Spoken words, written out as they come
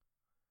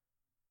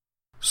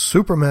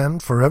Superman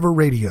Forever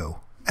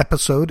Radio,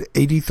 Episode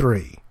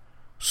 83.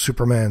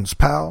 Superman's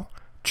pal,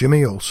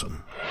 Jimmy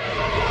Olsen.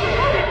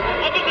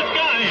 Up in the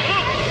sky!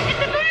 Look!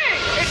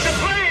 It's a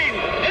plane!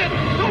 It's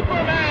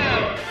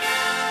Superman!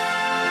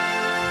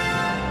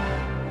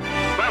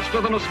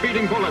 Faster than a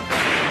speeding bullet.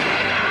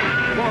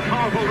 More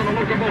powerful than a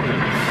locomotive.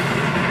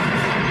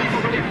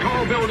 People believe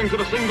tall buildings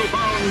at a single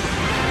bound.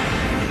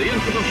 The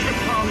instant of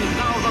Krypton is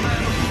now the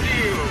man of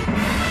steel.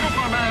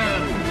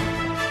 Superman!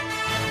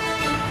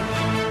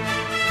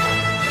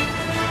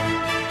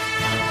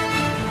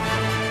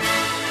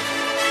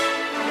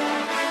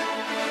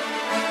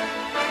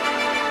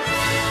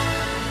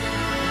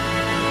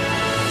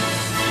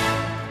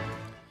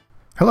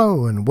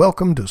 Hello and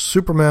welcome to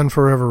Superman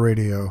Forever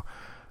Radio.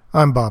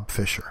 I'm Bob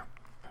Fisher.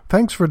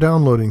 Thanks for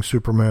downloading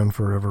Superman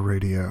Forever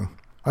Radio.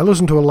 I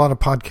listen to a lot of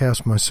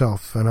podcasts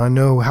myself, and I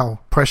know how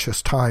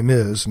precious time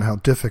is and how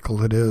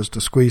difficult it is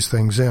to squeeze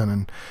things in,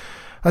 and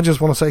I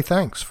just want to say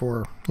thanks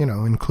for,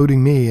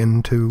 including me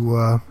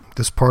into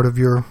this part of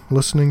your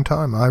listening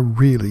time. I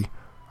really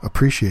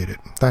appreciate it.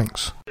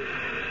 Thanks.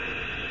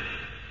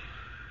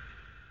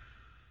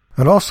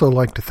 I'd also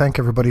like to thank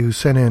everybody who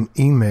sent in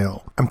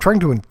email. I'm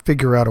trying to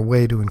figure out a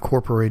way to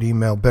incorporate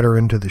email better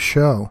into the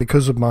show.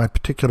 Because of my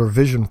particular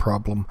vision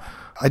problem,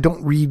 I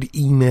don't read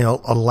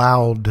email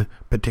aloud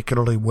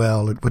particularly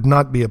well. It would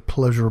not be a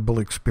pleasurable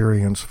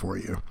experience for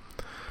you.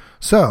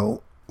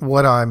 So,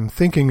 what I'm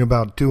thinking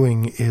about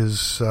doing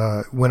is,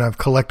 when I've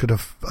collected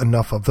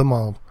enough of them,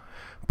 I'll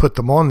put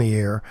them on the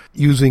air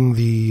using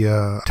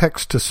the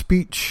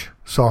text-to-speech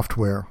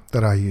software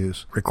that I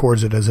use.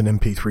 Records it as an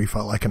MP3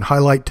 file. I can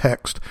highlight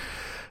text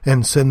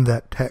and send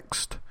that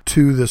text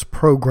to this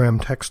program,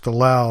 Text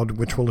Aloud,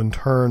 which will in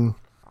turn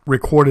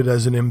record it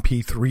as an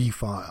MP3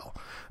 file.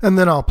 And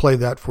then I'll play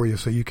that for you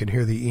so you can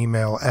hear the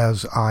email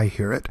as I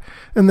hear it.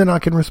 And then I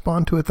can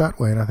respond to it that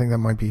way. And I think that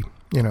might be,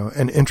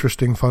 an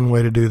interesting, fun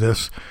way to do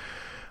this,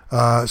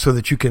 so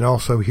that you can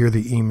also hear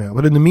the email.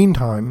 But in the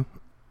meantime,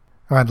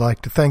 I'd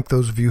like to thank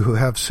those of you who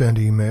have sent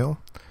email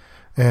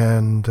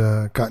and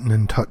gotten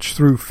in touch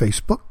through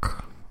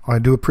Facebook. I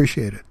do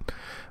appreciate it,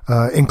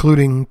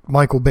 including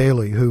Michael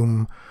Bailey,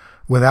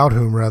 without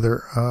whom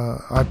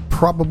I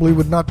probably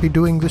would not be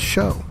doing this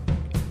show.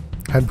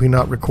 Had we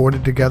not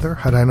recorded together,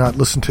 had I not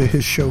listened to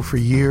his show for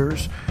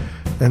years,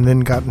 and then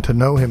gotten to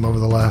know him over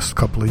the last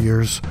couple of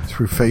years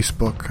through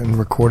Facebook and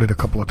recorded a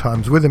couple of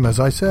times with him, as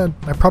I said,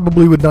 I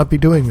probably would not be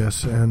doing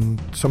this,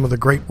 and some of the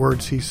great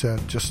words he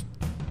said just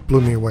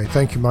blew me away.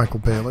 Thank you, Michael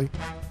Bailey.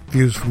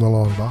 Views from the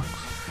Long Box.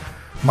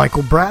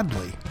 Michael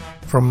Bradley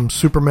from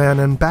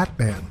Superman and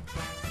Batman,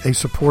 a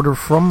supporter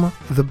from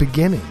the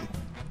beginning.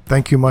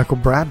 Thank you, Michael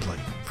Bradley,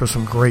 for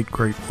some great,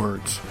 great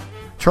words.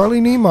 Charlie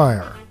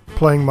Niemeyer,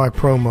 playing my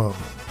promo,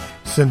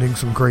 sending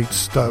some great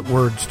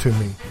words to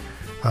me.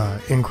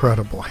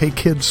 Incredible. Hey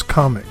Kids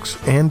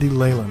Comics, Andy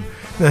Leyland.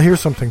 Now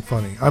here's something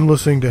funny. I'm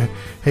listening to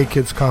Hey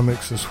Kids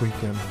Comics this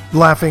weekend,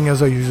 laughing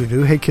as I usually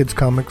do. Hey Kids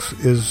Comics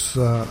is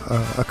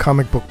a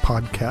comic book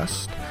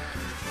podcast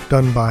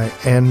done by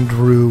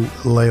Andrew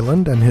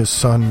Leyland and his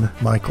son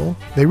Michael.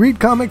 They read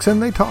comics and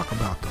they talk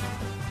about them.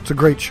 It's a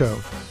great show.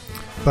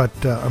 But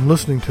I'm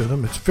listening to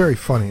them. It's very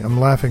funny. I'm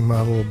laughing my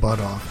little butt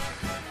off.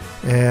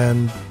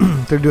 And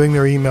they're doing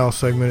their email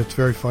segment. It's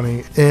very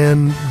funny.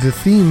 And the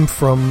theme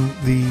from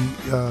the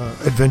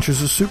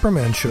Adventures of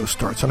Superman show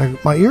starts.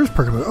 And my ears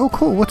perk up. Oh,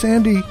 cool. What's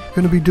Andy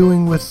going to be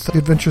doing with the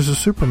Adventures of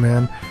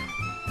Superman?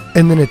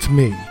 And then it's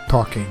me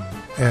talking.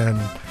 And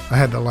I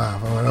had to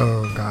laugh. I went,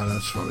 oh, God,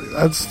 that's funny.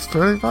 That's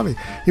very funny.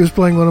 He was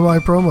playing one of my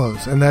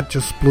promos. And that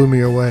just blew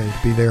me away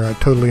to be there.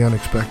 Totally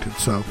unexpected.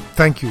 So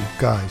thank you,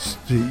 guys.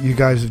 You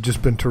guys have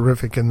just been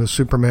terrific in the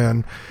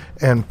Superman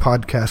and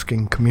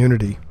podcasting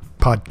community.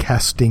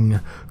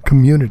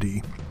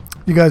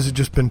 You guys have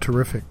just been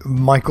terrific.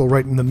 Michael,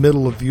 right in the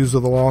middle of views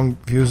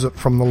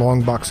from the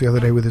Long Box the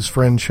other day with his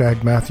friend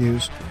Shag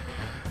Matthews,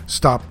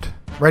 stopped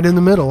right in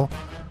the middle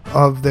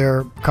of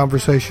their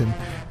conversation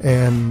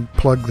and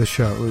plugged the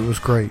show. It was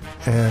great.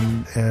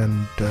 And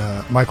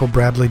Michael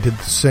Bradley did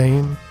the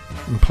same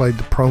and played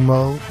the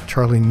promo.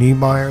 Charlie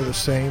Niemeyer the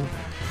same.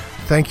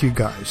 Thank you,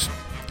 guys.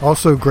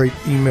 Also, great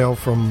email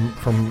from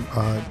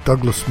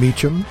Douglas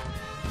Meacham.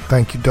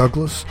 Thank you,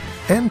 Douglas.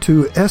 And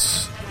to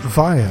S.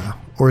 Via,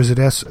 or is it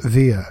S.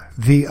 Via?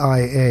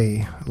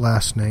 V-I-A,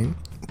 last name.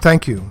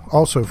 Thank you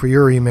also for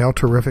your email.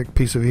 Terrific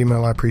piece of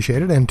email. I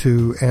appreciate it. And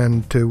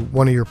to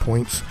one of your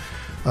points,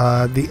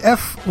 the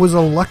F was a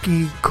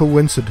lucky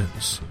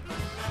coincidence.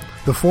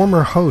 The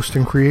former host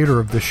and creator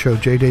of this show,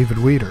 J. David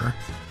Weeder,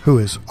 who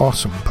is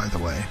awesome, by the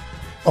way,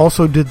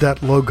 also did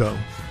that logo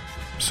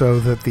so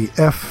that the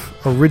F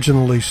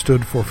originally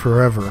stood for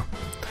forever.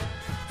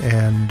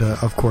 And,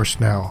 of course,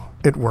 now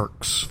it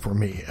works for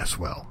me as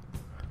well.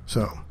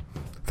 So,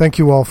 thank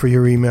you all for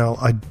your email.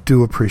 I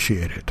do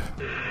appreciate it.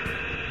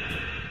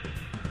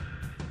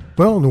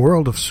 Well, in the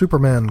world of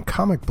Superman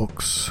comic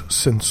books,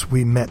 since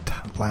we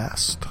met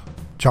last,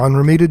 John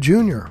Romita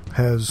Jr.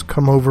 has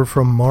come over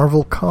from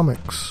Marvel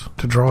Comics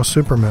to draw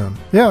Superman.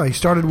 Yeah, he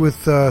started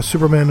with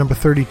Superman number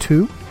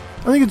 32,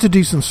 I think it's a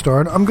decent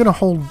start. I'm going to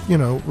hold,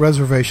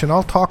 reservation.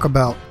 I'll talk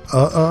about,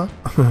 I'll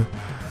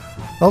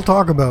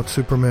talk about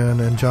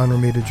Superman and John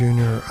Romita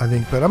Jr., I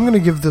think, but I'm going to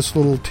give this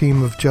little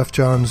team of Geoff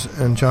Johns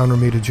and John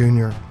Romita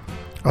Jr.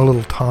 a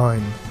little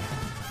time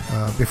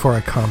before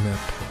I comment.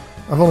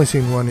 I've only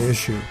seen one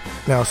issue.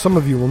 Now, some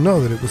of you will know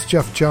that it was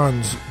Geoff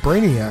Johns'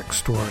 Brainiac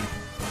story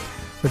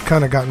that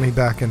kind of got me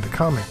back into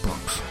comic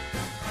books,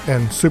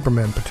 and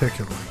Superman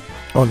particularly,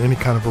 on any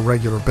kind of a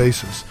regular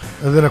basis.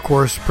 And then, of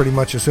course, pretty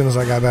much as soon as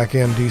I got back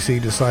in,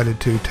 DC decided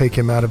to take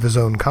him out of his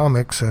own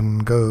comics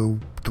and go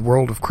the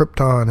world of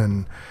Krypton,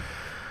 and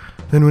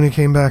then when he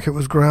came back, it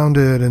was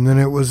Grounded, and then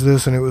it was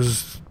this, and it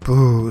was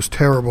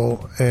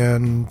terrible,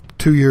 and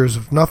 2 years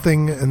of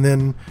nothing, and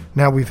then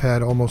now we've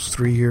had almost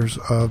 3 years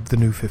of the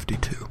New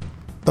 52.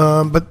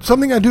 But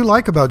something I do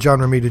like about John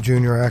Romita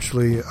Jr.,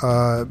 actually,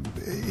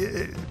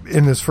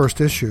 in this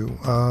first issue,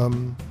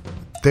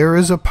 there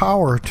is a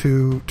power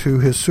to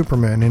his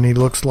Superman, and he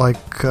looks like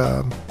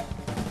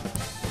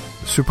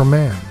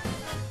Superman,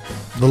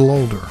 a little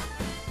older.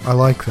 I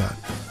like that.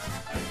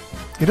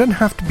 He doesn't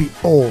have to be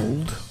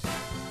old,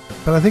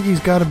 but I think he's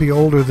got to be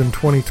older than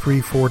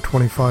 23,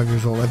 25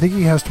 years old. I think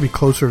he has to be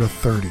closer to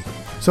 30.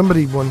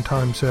 Somebody one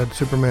time said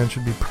Superman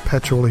should be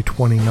perpetually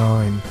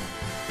 29.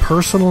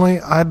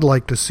 Personally, I'd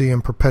like to see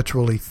him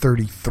perpetually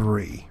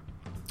 33.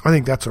 I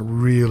think that's a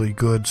really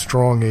good,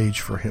 strong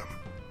age for him.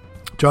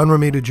 John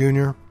Romita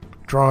Jr.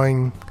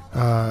 drawing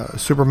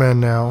Superman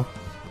now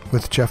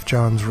with Geoff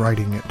Johns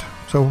writing it.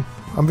 So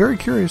I'm very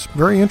curious,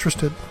 very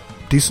interested.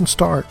 Decent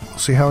start. We'll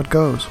see how it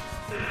goes.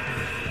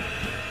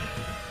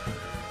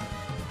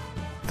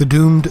 The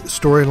Doomed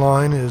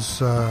storyline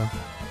is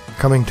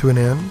coming to an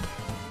end.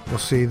 We'll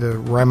see the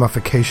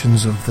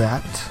ramifications of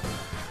that.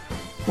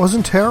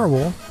 Wasn't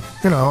terrible.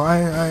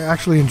 I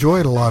actually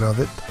enjoyed a lot of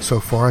it so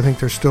far. I think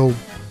there's still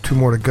 2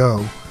 more to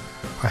go.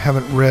 I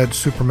haven't read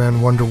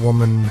Superman Wonder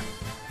Woman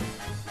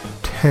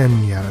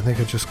 10 yet. I think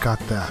I just got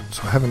that.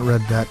 So I haven't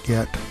read that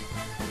yet.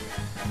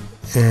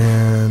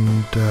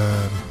 And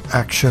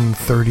Action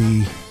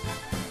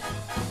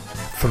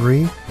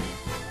 33, I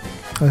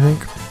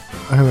think.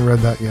 I haven't read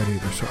that yet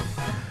either, so a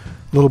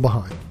little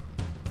behind.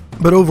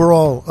 But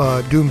overall,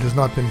 Doomed has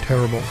not been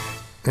terrible.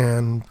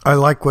 And I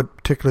like what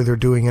particularly they're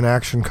doing in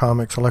Action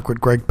Comics. I like what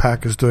Greg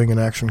Pak is doing in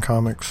Action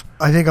Comics.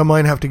 I think I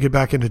might have to get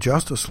back into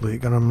Justice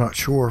League, and I'm not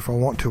sure if I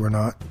want to or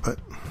not, but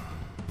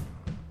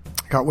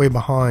I got way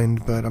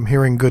behind, but I'm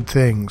hearing good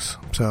things,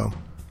 so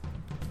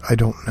I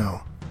don't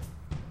know.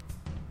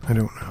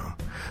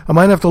 I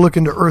might have to look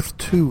into Earth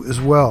 2 as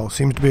well.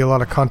 Seems to be a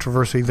lot of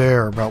controversy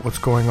there about what's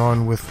going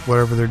on with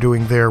whatever they're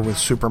doing there with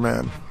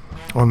Superman,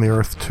 on the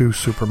Earth 2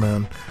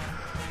 Superman.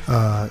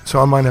 So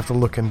I might have to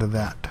look into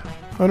that.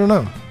 I don't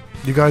know.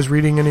 You guys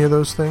reading any of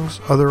those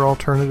things? Other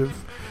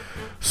alternative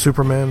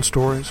Superman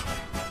stories?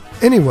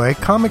 Anyway,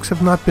 comics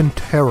have not been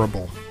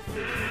terrible.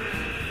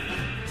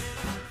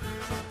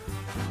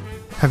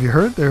 Have you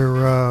heard?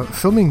 They're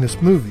filming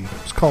this movie.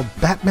 It's called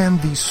Batman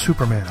v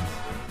Superman: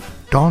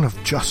 Dawn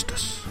of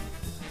Justice.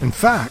 In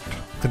fact,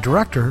 the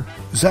director,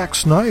 Zack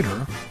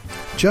Snyder,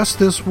 just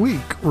this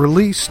week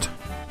released...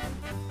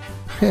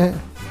 Did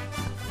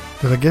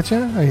I get you?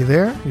 Are you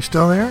there? You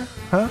still there?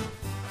 Huh?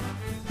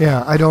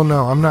 Yeah, I don't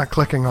know. I'm not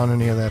clicking on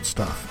any of that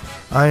stuff.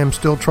 I am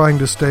still trying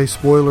to stay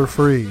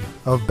spoiler-free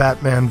of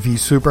Batman v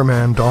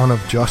Superman: Dawn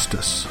of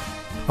Justice.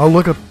 I'll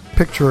look a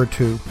picture or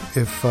two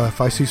if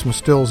I see some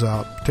stills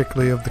out,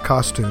 particularly of the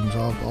costumes.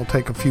 I'll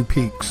take a few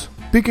peeks.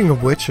 Speaking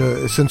of which,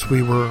 since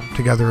we were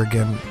together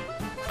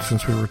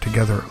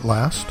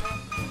last,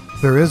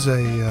 there is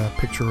a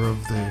picture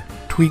of the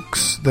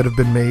tweaks that have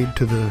been made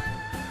to the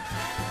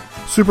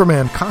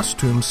Superman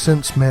costumes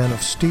since Man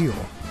of Steel.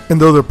 And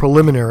though they're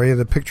preliminary,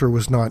 the picture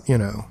was not,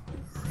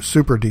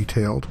 super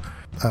detailed.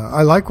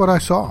 I like what I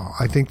saw.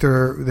 I think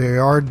they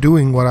are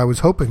doing what I was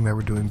hoping they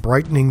were doing,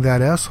 brightening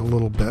that S a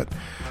little bit.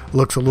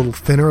 Looks a little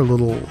thinner, a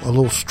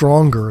little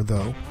stronger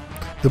though.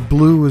 The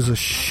blue is a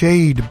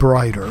shade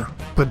brighter,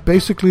 but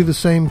basically the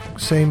same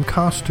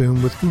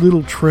costume with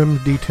little trim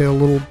detail, a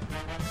little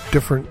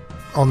different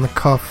on the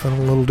cuff and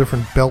a little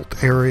different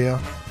belt area.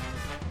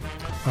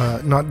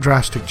 Not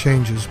drastic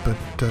changes, but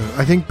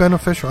I think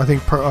beneficial. I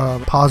think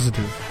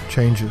positive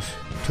changes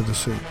to the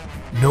suit.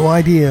 No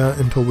idea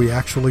until we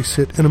actually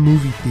sit in a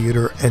movie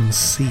theater and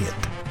see it.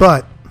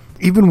 But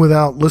even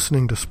without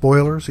listening to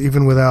spoilers,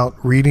 even without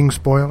reading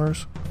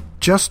spoilers,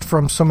 just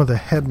from some of the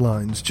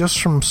headlines,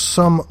 just from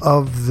some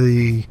of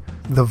the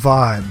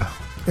vibe,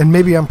 and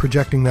maybe I'm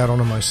projecting that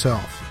onto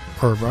myself,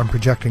 or I'm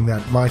projecting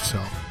that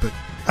myself, but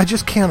I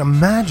just can't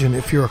imagine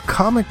if you're a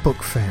comic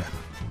book fan,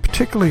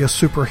 particularly a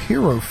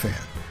superhero fan,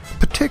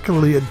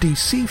 particularly a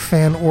DC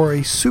fan or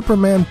a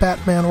Superman,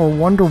 Batman, or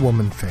Wonder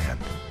Woman fan,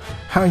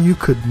 how you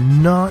could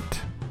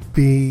not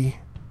be,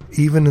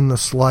 even in the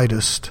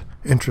slightest,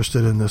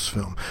 interested in this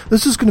film.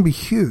 This is going to be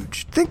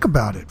huge. Think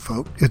about it,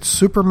 folks. It's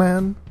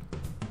Superman,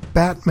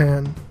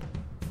 Batman,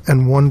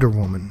 and Wonder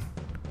Woman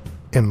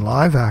in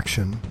live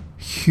action,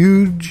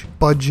 huge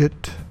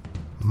budget,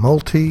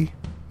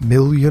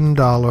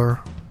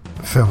 multi-million-dollar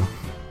film.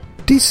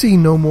 DC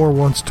no more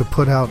wants to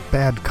put out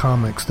bad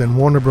comics than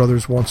Warner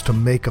Brothers wants to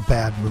make a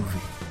bad movie.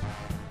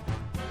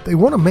 They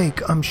want to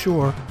make, I'm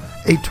sure,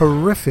 a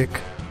terrific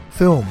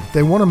film.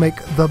 They want to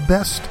make the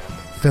best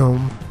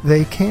film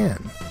they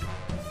can.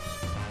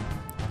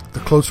 The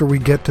closer we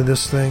get to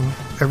this thing,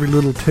 every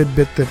little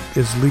tidbit that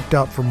is leaked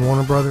out from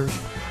Warner Brothers,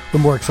 the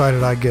more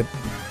excited I get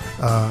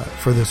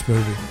for this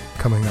movie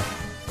coming up.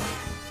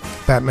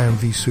 Batman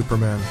v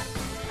Superman,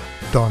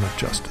 Dawn of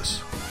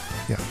Justice.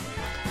 Yeah.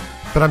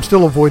 But I'm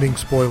still avoiding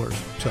spoilers,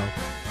 so,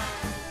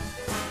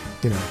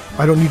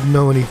 I don't need to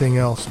know anything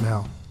else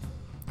now.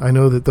 I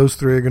know that those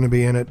three are going to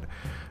be in it,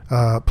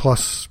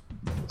 plus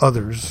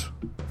others,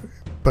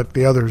 but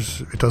the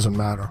others, it doesn't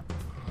matter.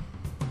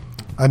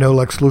 I know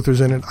Lex Luthor's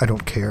in it, I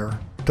don't care.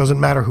 It doesn't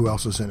matter who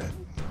else is in it.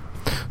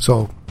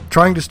 So,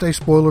 trying to stay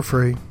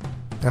spoiler-free,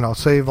 and I'll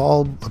save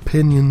all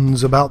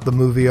opinions about the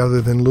movie other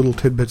than little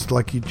tidbits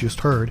like you just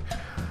heard,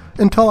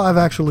 until I've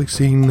actually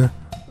seen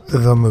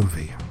the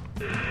movie.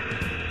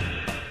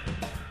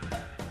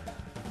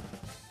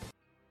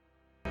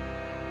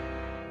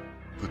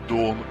 The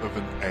dawn of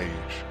an age.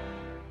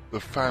 The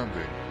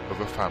founding of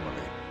a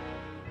family.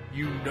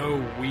 You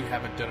know we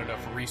haven't done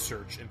enough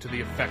research into the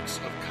effects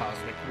of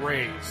cosmic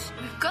rays.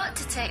 We've got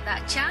to take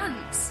that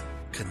chance.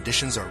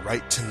 Conditions are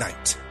right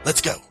tonight. Let's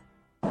go.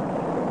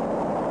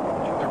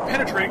 They're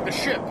penetrating the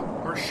ship.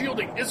 Our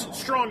shielding isn't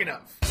strong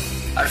enough.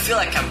 I feel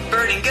like I'm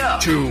burning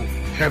up. Too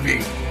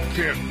heavy.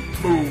 Can't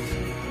move.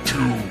 Too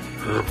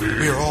heavy.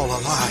 We're all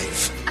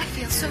alive. I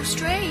feel so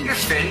strange. You're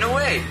fading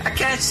away. I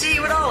can't see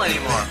you at all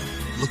anymore.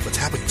 Look what's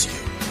happening to you.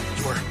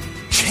 You're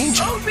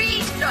changing. Oh,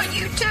 Reed, not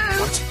you too.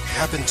 What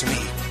happened to me?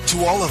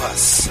 To all of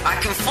us. I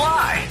can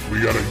fly. We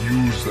gotta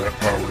use that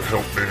power to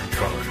help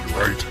mankind,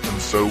 right?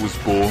 And so was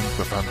born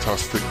the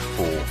Fantastic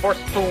Four. For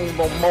soon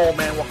the Mole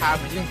Man will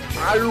have the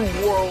entire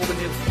world in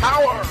his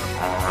power.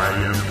 I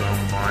am the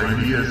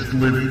mightiest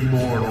living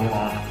mortal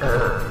on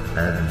Earth,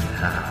 and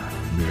half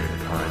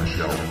mankind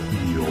shall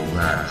feel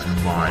that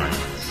might.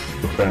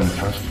 The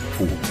Fantastic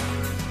Four.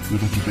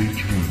 Little do they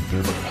dream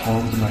they're the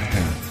palms in the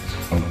hands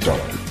of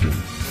Dr. Doom.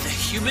 The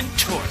Human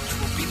Torch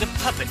will be the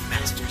puppet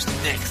master's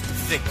next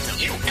victim.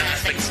 You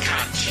Earthlings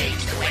can't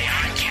change the way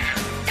I can.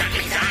 That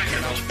means I'm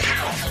the most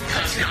powerful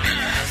person on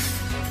Earth.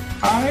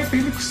 I've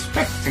been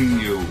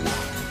expecting you,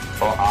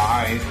 for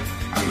I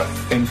am the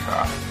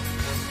Thinker.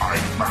 I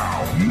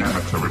vow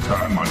never to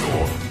return, my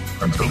lord,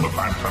 until the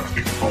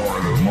Fantastic Four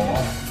are no more,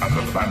 and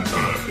the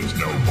Phantom is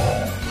no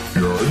more.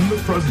 You're in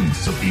the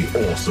presence of the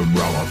awesome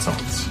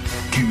Ralatot,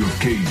 King of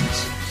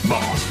Kings,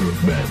 Master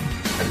of Men,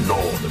 and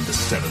Lord of the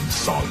Seven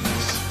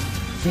Suns.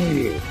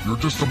 Fool, you're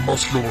just a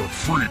muscular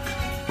freak,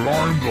 but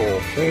I'm the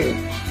Hulk.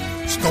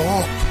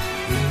 Stop!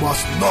 We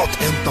must not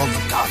enter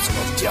the castle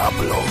of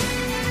Diablo.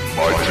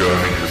 My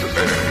journey has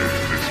ended.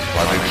 This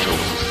planet shall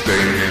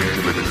sustain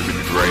until it has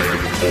been drained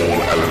of all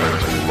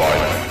elemental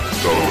life.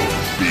 So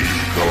speak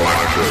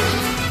Galactus.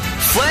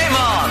 Flame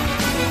on!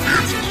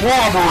 It's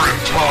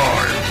clobbering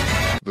time!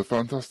 The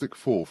Fantastic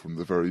Four from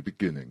the very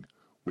beginning.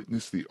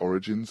 Witness the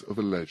origins of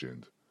a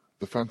legend.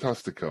 The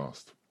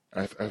Fantasticast.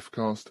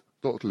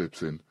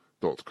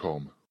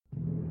 ffcast.libsyn.com.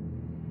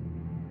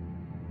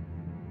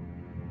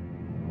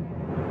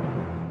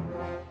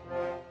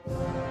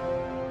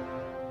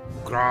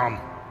 Grom,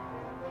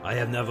 I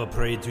have never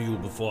prayed to you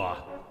before.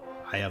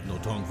 I have no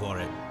tongue for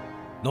it.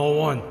 No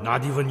one,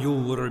 not even you,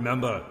 will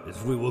remember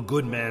if we were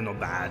good men or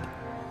bad.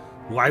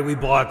 Why we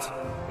bought,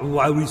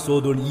 why we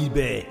sold on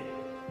eBay.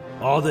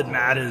 All that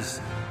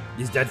matters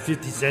is that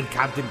 50-cent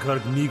Captain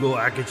Kirk Mego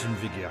action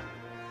figure.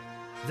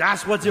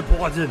 That's what's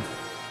important.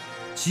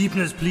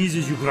 Cheapness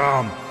pleases you,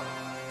 Grom.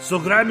 So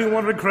grab me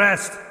one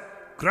request.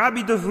 Grab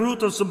me the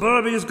fruit of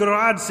Suburbia's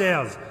garage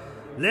sales.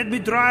 Let me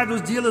drive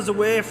those dealers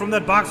away from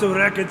that box of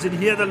records and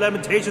hear the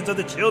lamentations of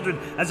the children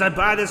as I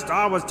buy their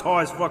Star Wars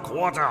toys for a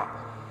quarter.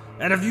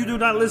 And if you do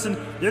not listen,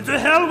 then to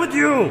hell with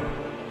you!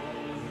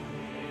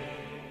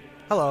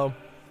 Hello,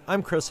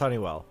 I'm Chris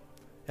Honeywell,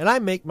 and I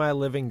make my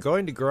living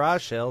going to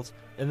garage sales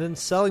and then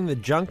selling the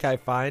junk I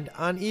find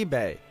on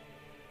eBay.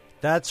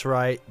 That's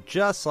right,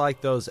 just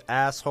like those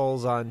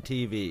assholes on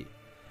TV.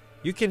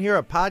 You can hear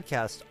a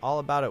podcast all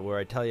about it where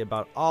I tell you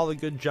about all the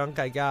good junk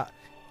I got,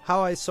 how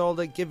I sold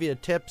it, give you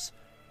tips,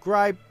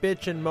 gripe,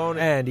 bitch, and moan,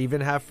 and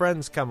even have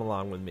friends come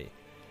along with me.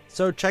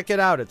 So check it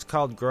out. It's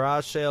called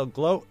Garage Sale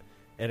Gloat,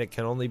 and it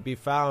can only be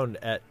found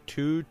at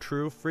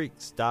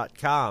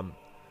twotruefreaks.com,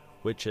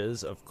 which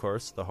is, of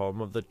course, the home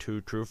of the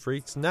Two True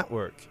Freaks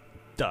Network.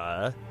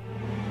 Duh.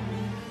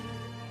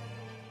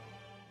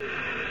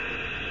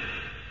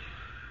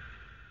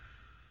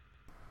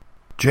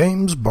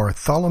 James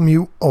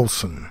Bartholomew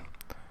Olsen.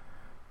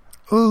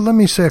 Let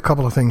me say a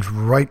couple of things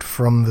right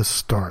from the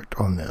start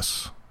on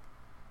this.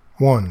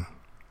 1.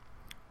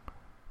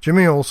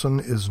 Jimmy Olsen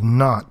is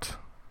not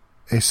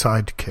a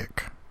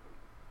sidekick.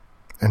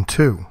 And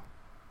 2.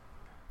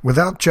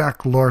 Without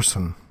Jack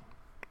Larson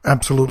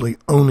absolutely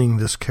owning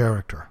this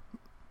character,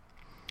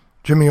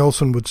 Jimmy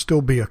Olsen would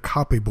still be a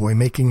copy boy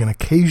making an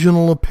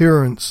occasional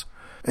appearance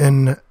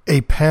in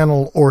a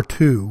panel or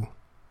two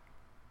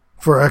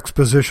for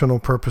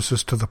expositional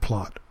purposes to the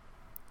plot.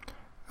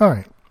 All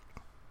right,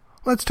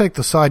 let's take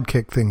the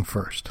sidekick thing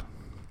first.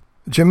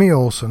 Jimmy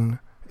Olsen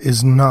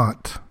is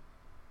not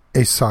a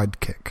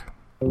sidekick.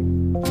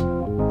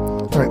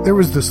 All right, there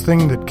was this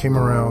thing that came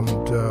around,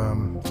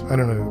 I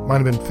don't know, it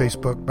might have been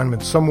Facebook, might have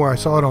been somewhere, I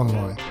saw it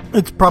online.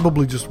 It's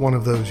probably just one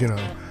of those,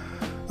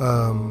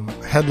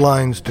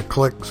 headlines to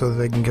click so that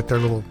they can get their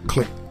little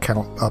click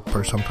count up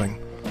or something.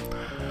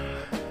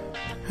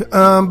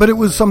 But it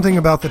was something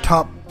about the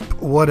top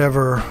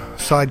whatever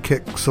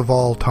sidekicks of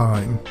all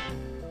time.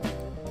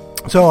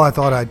 So I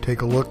thought I'd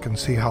take a look and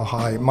see how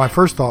high. My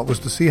first thought was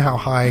to see how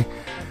high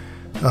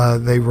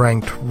they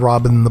ranked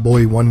Robin the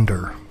Boy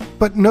Wonder.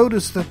 But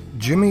notice that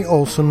Jimmy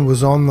Olsen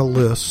was on the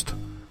list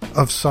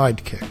of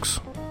sidekicks.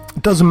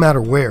 It doesn't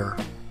matter where.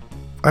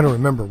 I don't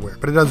remember where,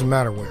 but it doesn't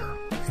matter where.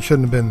 He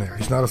shouldn't have been there.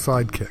 He's not a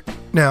sidekick.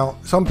 Now,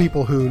 some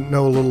people who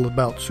know a little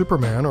about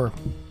Superman or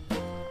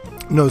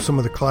know some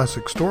of the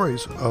classic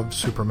stories of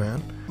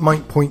Superman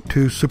might point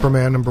to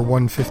Superman number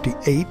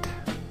 158.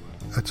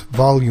 That's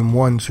Volume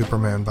 1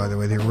 Superman, by the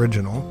way, the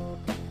original.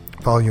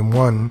 Volume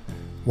 1,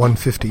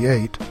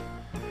 158.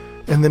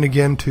 And then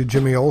again to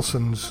Jimmy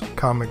Olsen's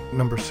comic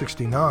number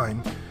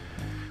 69,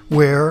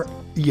 where,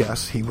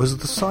 yes, he was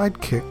the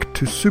sidekick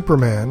to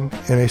Superman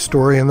in a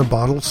story in the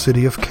bottled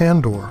city of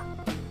Kandor,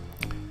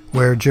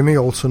 where Jimmy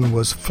Olsen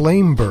was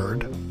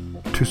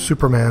Flamebird to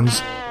Superman's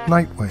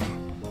Nightwing.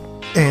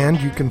 And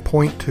you can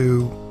point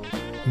to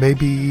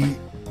maybe,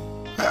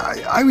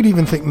 I would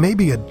even think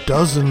maybe a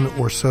dozen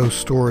or so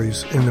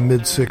stories in the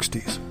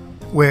mid-60s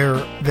where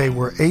they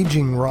were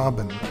aging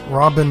Robin.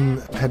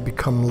 Robin had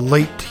become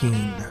late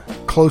teen,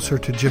 closer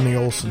to Jimmy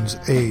Olsen's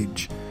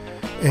age.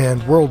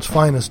 And World's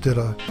Finest did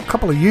a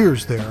couple of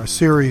years there, a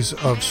series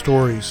of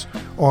stories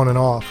on and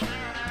off,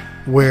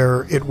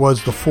 where it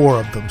was the four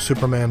of them,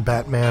 Superman,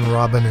 Batman,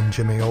 Robin, and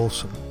Jimmy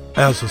Olsen,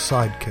 as a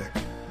sidekick.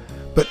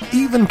 But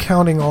even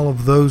counting all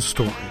of those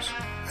stories,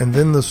 and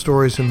then the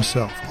stories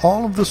himself,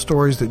 all of the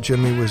stories that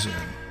Jimmy was in,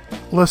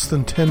 less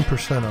than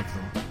 10% of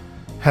them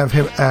have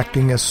him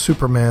acting as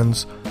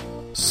Superman's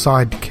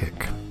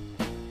sidekick.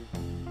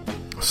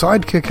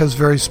 Sidekick has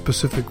very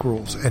specific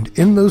rules, and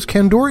in those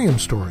Kandorian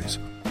stories,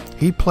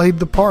 he played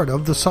the part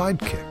of the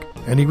sidekick,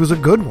 and he was a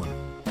good one.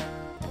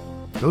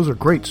 Those are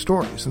great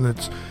stories, and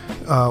it's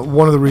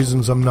one of the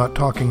reasons I'm not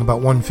talking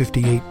about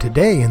 158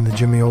 today in the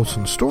Jimmy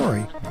Olsen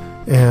story,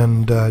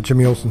 and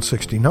Jimmy Olsen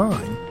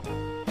 69,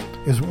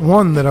 is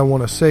one that I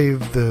want to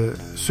save the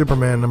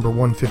Superman number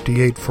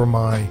 158 for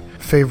my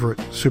favorite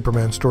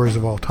Superman stories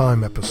of all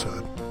time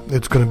episode.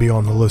 It's going to be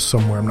on the list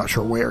somewhere, I'm not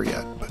sure where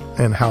yet,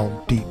 and how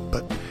deep,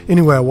 but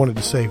anyway, I wanted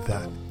to save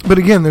that. But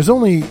again, there's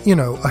only,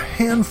 a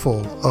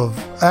handful of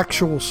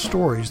actual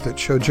stories that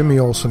show Jimmy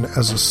Olsen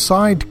as a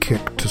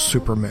sidekick to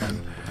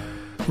Superman,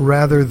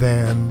 rather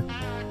than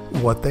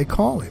what they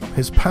call him,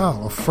 his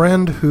pal, a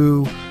friend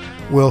who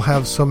will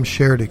have some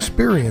shared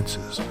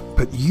experiences.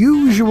 But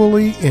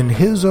usually in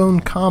his own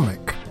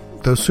comic,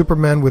 though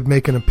Superman would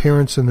make an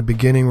appearance in the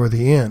beginning or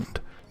the end,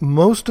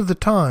 most of the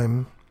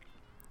time,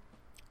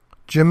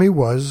 Jimmy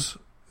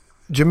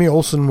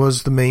Olsen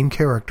was the main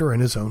character in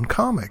his own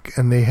comic,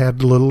 and they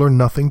had little or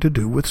nothing to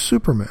do with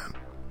Superman.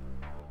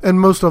 And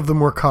most of them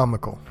were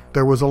comical.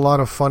 There was a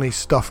lot of funny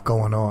stuff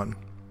going on.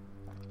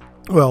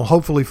 Well,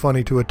 hopefully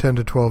funny to a 10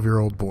 to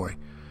 12-year-old boy.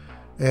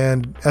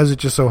 And as it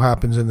just so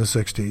happens in the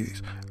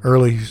 60s,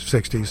 early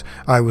 60s,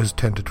 I was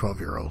 10 to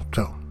 12-year-old,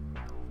 so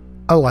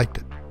I liked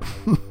it.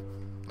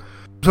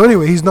 So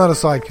anyway, he's not a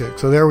sidekick,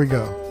 so there we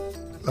go.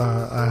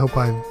 I hope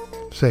I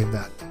saved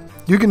that.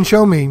 You can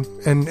show me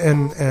and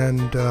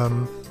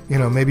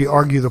maybe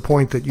argue the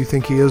point that you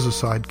think he is a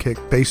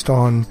sidekick based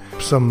on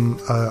some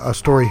a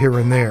story here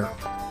and there.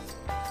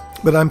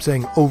 But I'm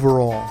saying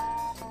overall,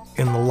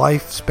 in the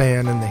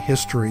lifespan and the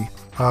history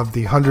of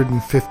the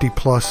 150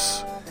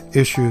 plus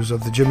issues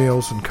of the Jimmy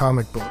Olsen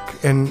comic book,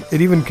 and it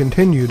even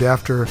continued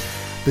after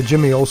the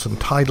Jimmy Olsen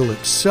title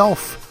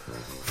itself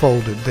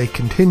folded. They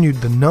continued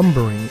the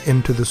numbering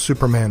into the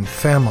Superman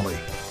family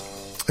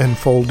and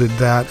folded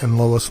that and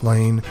Lois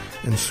Lane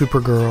and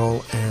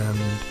Supergirl and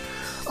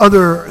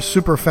other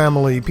super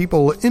family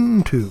people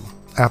into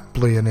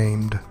aptly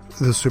named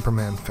the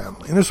Superman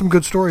family. And there's some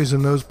good stories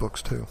in those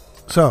books too.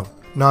 So,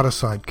 not a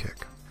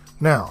sidekick.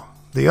 Now,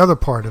 the other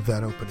part of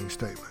that opening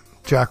statement,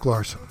 Jack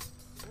Larson.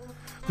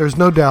 There's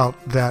no doubt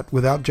that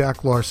without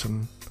Jack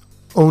Larson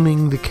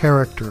owning the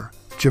character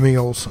Jimmy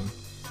Olsen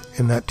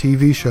in that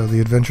TV show,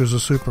 The Adventures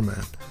of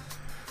Superman,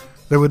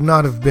 there would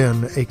not have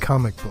been a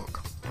comic book.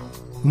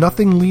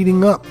 Nothing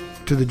leading up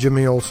to the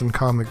Jimmy Olsen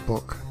comic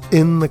book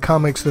in the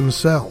comics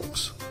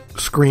themselves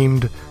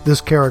screamed,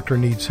 this character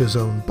needs his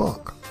own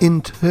book,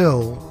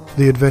 until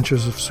The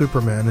Adventures of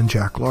Superman and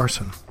Jack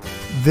Larson.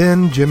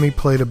 Then Jimmy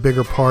played a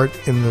bigger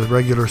part in the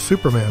regular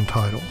Superman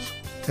titles.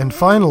 And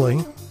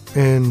finally,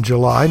 in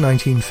July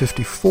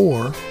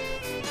 1954,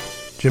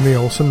 Jimmy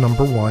Olsen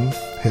number 1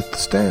 hit the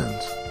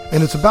stands.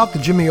 And it's about the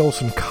Jimmy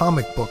Olsen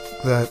comic book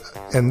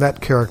and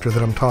that character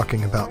that I'm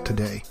talking about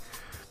today.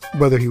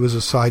 Whether he was a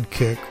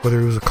sidekick, whether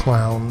he was a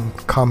clown,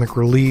 comic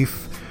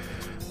relief,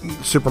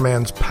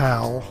 Superman's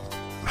pal.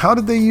 How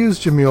did they use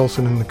Jimmy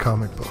Olsen in the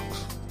comic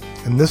books?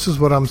 And this is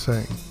what I'm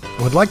saying.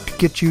 I would like to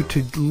get you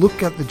to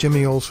look at the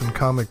Jimmy Olsen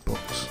comic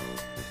books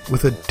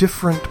with a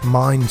different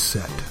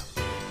mindset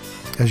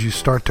as you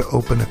start to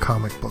open a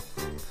comic book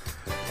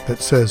that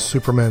says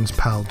Superman's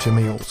pal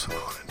Jimmy Olsen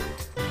on it.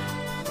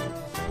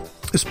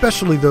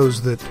 Especially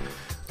those that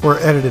were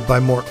edited by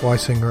Mort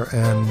Weisinger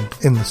and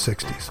in the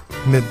 60s,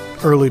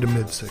 early to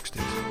mid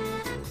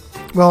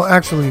 60s. Well,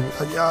 actually,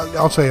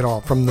 I'll say it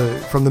all from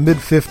the mid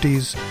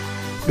 50s,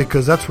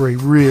 because that's where he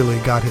really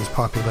got his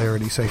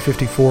popularity. Say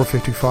 54,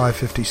 55,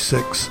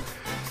 56,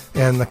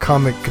 and the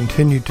comic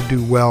continued to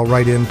do well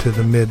right into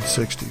the mid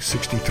 60s,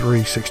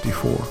 63,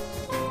 64.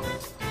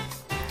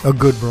 A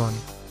good run.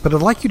 But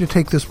I'd like you to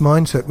take this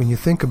mindset when you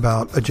think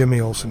about a Jimmy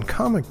Olsen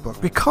comic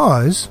book,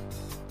 because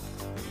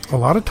a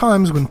lot of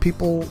times when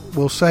people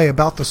will say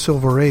about the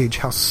Silver Age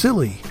how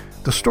silly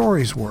the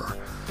stories were,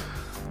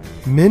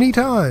 many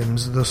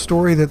times the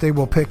story that they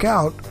will pick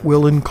out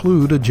will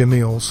include a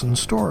Jimmy Olsen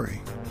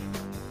story.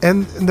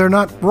 And they're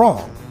not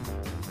wrong.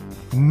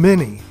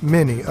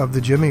 Many of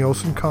the Jimmy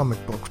Olsen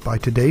comic books, by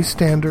today's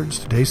standards,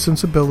 today's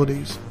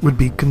sensibilities, would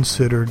be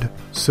considered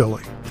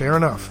silly. Fair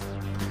enough.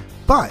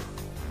 But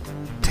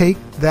take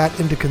that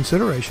into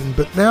consideration,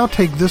 but now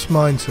take this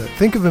mindset.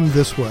 Think of him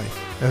this way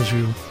as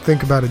you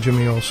think about a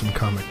Jimmy Olsen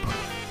comic book.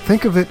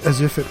 Think of it as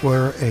if it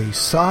were a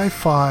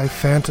sci-fi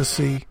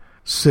fantasy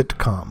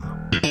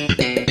sitcom.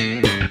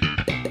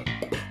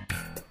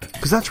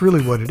 Because that's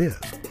really what it is.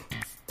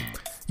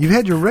 You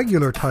had your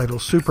regular title,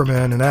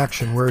 Superman in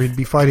Action, where he'd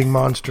be fighting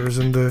monsters,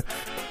 and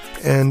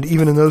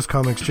even in those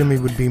comics, Jimmy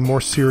would be a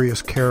more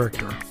serious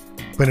character.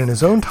 But in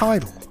his own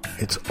title,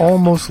 it's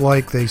almost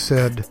like they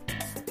said,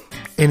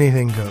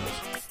 anything goes.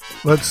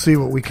 Let's see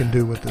what we can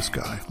do with this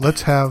guy.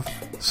 Let's have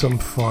some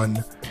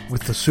fun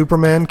with the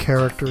Superman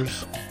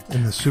characters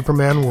in the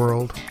Superman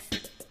world.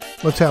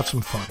 Let's have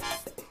some fun.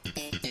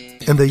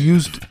 And they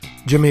used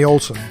Jimmy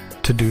Olsen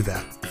to do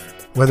that.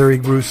 Whether he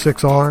grew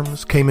 6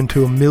 arms, came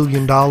into $1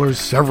 million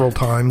several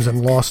times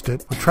and lost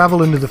it, would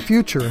travel into the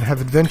future and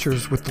have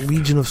adventures with the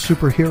Legion of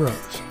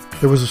Superheroes.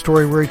 There was a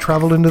story where he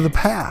traveled into the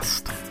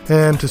past,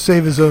 and to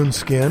save his own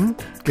skin,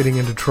 getting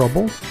into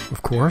trouble,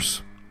 of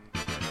course.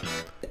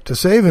 To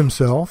save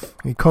himself,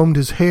 he combed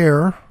his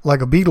hair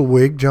like a Beatle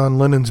wig, John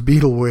Lennon's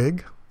Beatle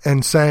wig,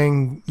 and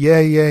sang,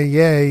 "Yay, yay,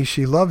 yay,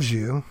 she loves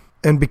you,"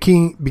 and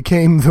became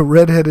the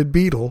red-headed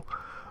Beatle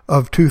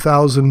of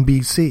 2000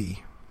 BC.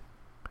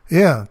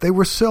 Yeah, they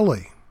were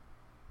silly,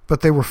 but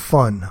they were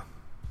fun.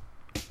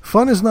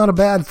 Fun is not a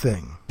bad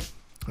thing.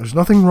 There's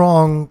nothing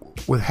wrong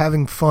with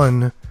having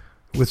fun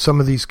with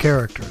some of these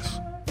characters.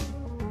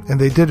 And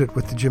they did it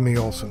with the Jimmy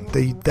Olsen.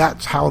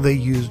 That's how they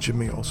used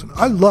Jimmy Olsen.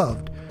 I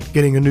loved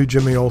getting a new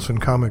Jimmy Olsen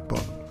comic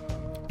book.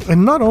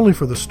 And not only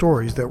for the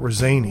stories that were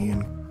zany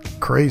and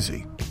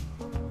crazy,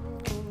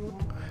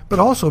 but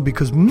also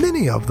because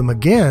many of them,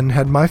 again,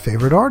 had my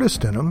favorite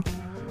artist in them,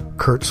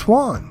 Curt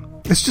Swan.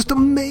 It's just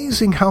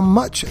amazing how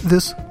much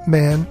this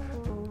man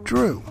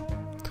drew.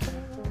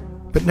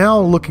 But now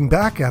looking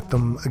back at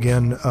them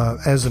again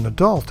as an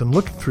adult and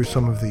looking through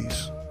some of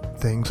these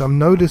things, I'm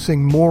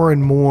noticing more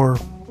and more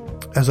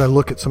as I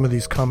look at some of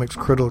these comics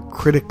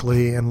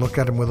critically and look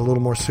at them with a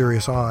little more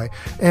serious eye,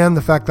 and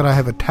the fact that I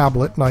have a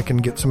tablet and I can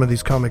get some of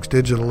these comics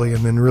digitally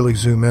and then really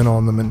zoom in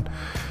on them and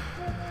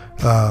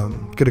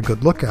get a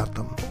good look at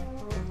them.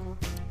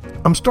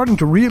 I'm starting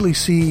to really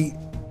see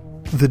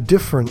the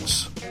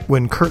difference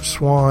when Curt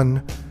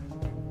Swan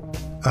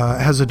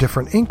has a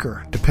different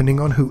inker, depending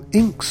on who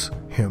inks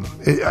him.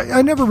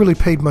 I never really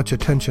paid much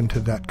attention to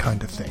that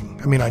kind of thing.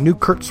 I mean, I knew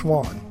Curt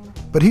Swan,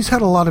 but he's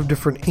had a lot of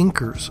different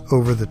inkers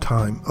over the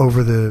time,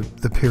 over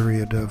the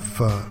period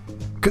of...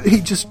 he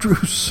just drew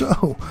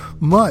so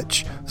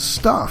much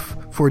stuff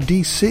for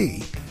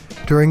DC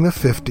during the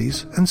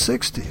 50s and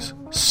 60s.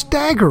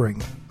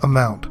 Staggering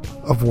amount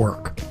of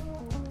work.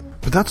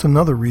 But that's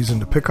another reason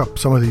to pick up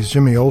some of these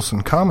Jimmy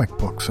Olsen comic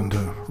books and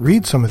to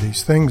read some of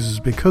these things, is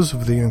because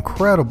of the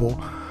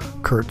incredible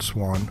Curt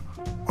Swan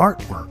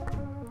artwork.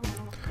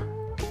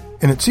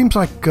 And it seems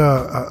like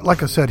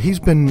I said, he's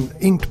been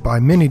inked by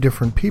many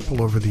different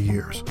people over the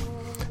years.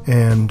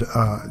 And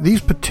these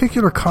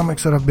particular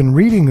comics that I've been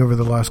reading over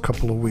the last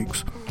couple of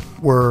weeks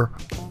were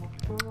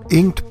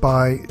inked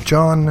by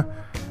John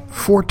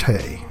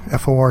Forte,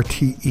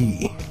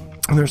 Forte.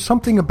 And there's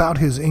something about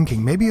his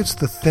inking. Maybe it's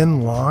the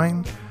thin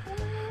line,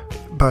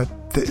 but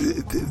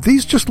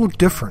these just look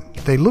different.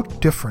 They look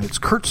different. It's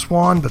Curt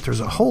Swan, but there's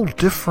a whole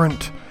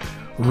different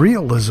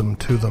realism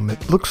to them.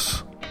 It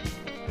looks...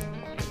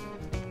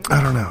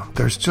 I don't know.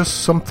 There's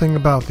just something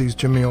about these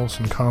Jimmy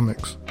Olsen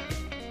comics.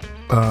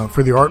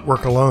 For the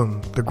artwork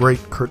alone, the great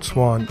Curt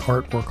Swan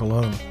artwork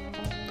alone.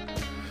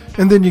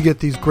 And then you get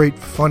these great,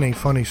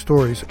 funny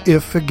stories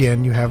if,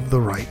 again, you have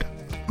the right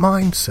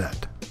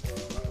mindset.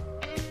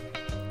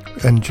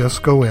 And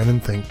just go in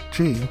and think,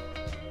 gee,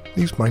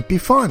 these might be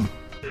fun.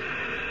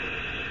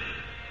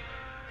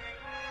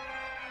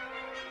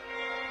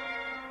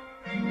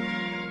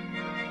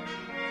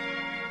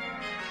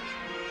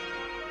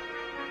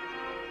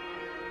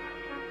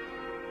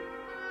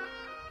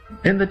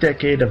 In the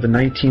decade of the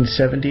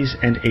 1970s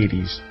and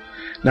 80s,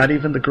 not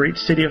even the great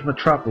city of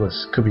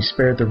Metropolis could be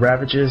spared the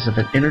ravages of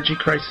an energy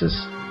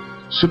crisis,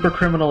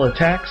 supercriminal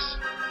attacks,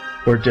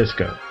 or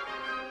disco.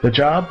 The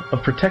job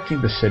of protecting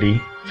the city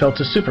fell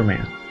to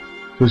Superman,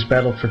 whose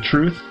battle for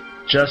truth,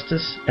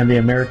 justice, and the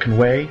American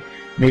way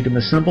made him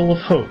a symbol of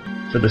hope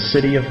for the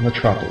city of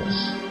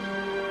Metropolis.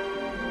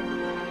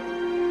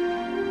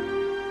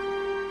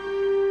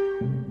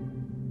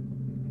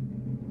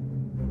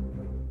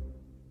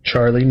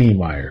 Charlie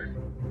Niemeyer,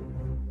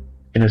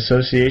 in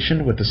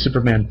association with the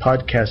Superman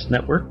Podcast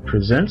Network,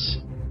 presents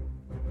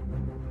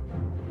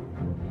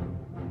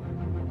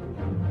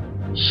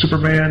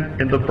Superman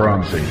in the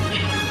Bronze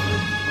Age.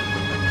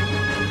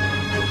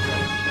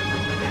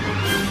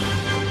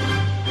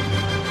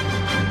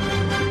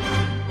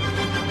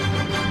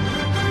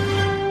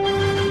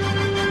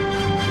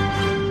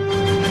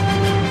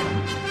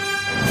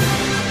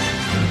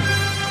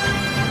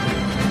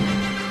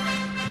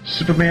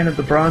 Superman of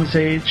the Bronze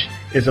Age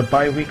is a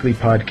bi-weekly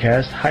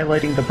podcast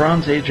highlighting the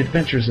Bronze Age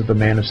adventures of the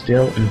Man of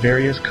Steel in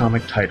various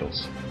comic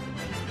titles.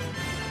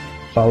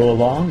 Follow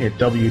along at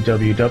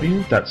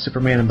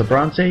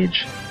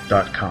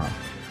www.supermaninthebronzeage.com.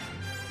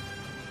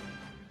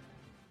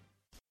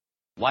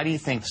 Why do you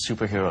think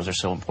superheroes are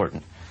so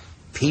important?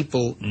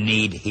 People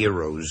need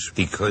heroes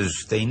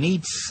because they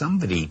need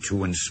somebody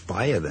to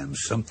inspire them,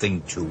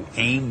 something to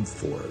aim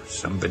for,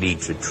 somebody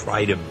to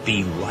try to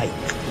be like.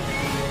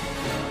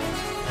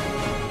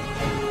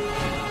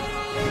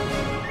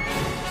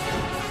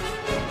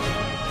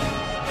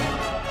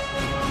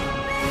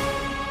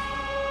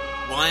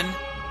 One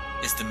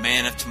is the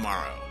Man of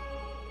Tomorrow,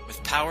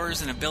 with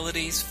powers and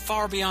abilities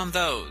far beyond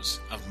those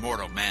of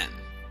mortal men.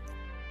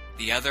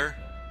 The other,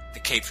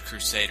 the Caped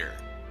Crusader,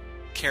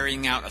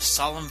 carrying out a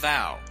solemn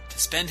vow to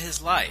spend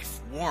his life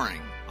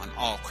warring on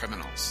all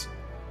criminals.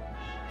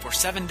 For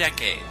 7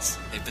 decades,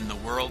 they've been the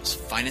world's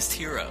finest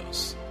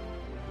heroes.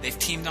 They've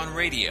teamed on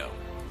radio,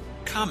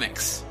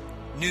 comics,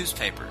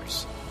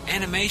 newspapers,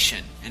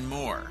 animation, and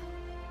more.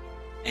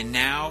 And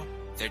now,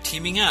 they're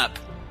teaming up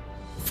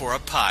for a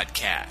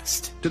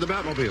podcast. To the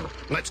Batmobile.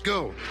 Let's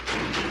go.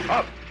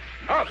 Up,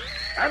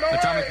 and away!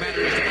 Atomic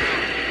batteries to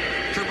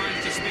power.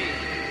 Turbines to speed.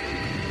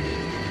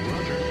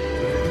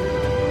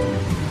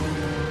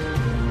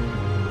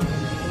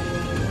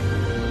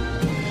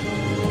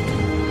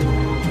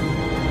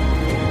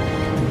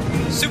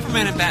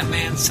 Superman and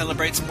Batman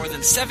celebrates more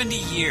than 70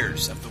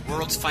 years of the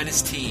world's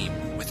finest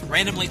team, with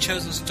randomly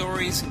chosen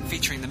stories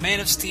featuring the Man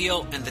of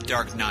Steel and the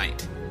Dark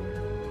Knight.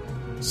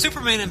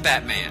 Superman and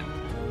Batman,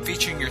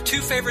 featuring your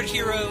 2 favorite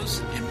heroes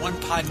in one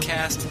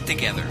podcast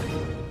together.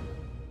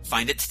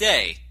 Find it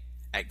today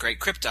at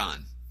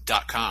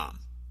GreatKrypton.com.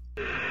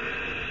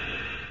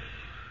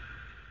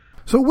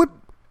 So what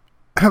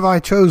have I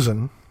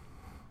chosen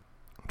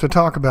to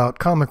talk about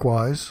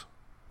comic-wise?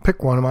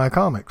 Pick one of my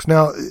comics.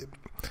 Now,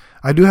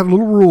 I do have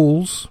little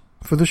rules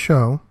for the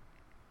show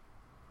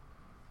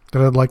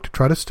that I'd like to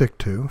try to stick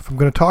to. If I'm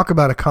going to talk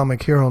about a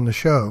comic here on the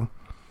show,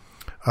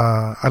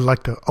 I'd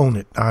like to own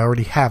it. I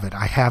already have it.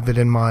 I have it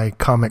in my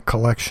comic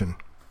collection.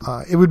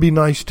 It would be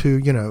nice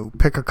to,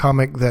 pick a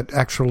comic that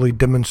actually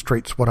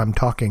demonstrates what I'm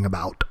talking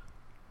about.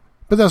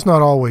 But that's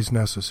not always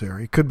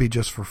necessary. It could be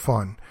just for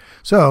fun.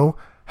 So,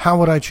 how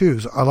would I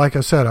choose? Like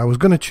I said, I was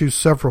going to choose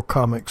several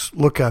comics,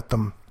 look at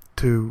them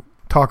to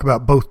talk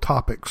about both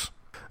topics,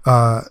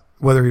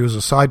 whether he was a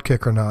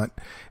sidekick or not,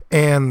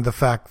 and the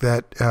fact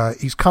that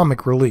he's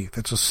comic relief.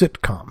 It's a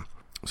sitcom.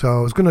 So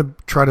I was going to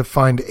try to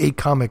find a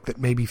comic that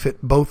maybe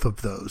fit both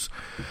of those.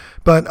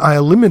 But I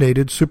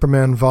eliminated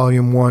Superman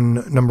Volume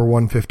 1, number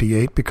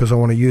 158, because I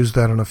want to use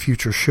that on a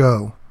future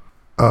show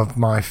of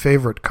my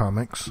favorite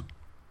comics.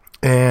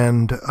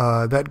 And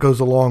that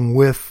goes along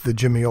with the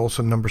Jimmy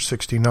Olsen number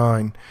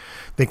 69.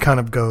 They kind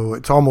of go,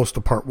 it's almost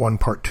a part 1,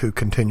 part 2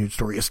 continued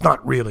story. It's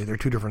not really, they're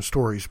 2 different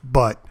stories,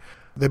 but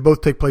they both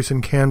take place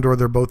in Kandor.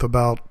 They're both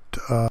about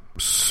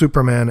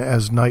Superman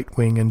as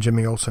Nightwing and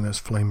Jimmy Olsen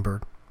as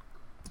Flamebird.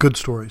 Good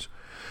stories.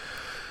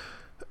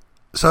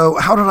 So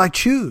how did I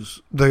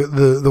choose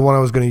the one I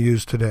was going to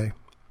use today?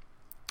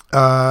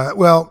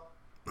 Well,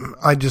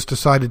 I just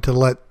decided to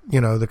let,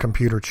 the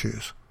computer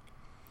choose.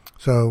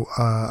 So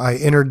I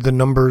entered the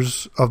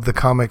numbers of the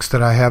comics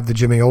that I have, the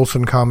Jimmy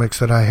Olsen comics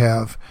that I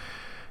have,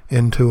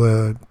 into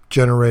a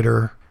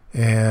generator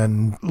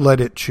and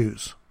let it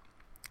choose.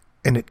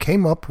 And it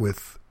came up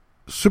with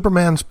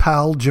Superman's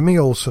pal, Jimmy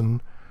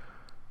Olsen,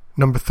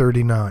 number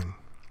 39.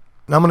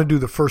 Now I'm going to do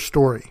the first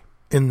story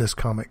in this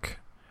comic.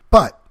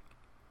 But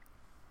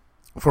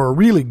for a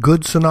really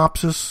good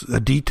synopsis, a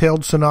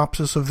detailed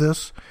synopsis of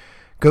this,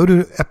 go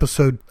to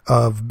episode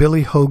of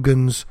Billy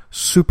Hogan's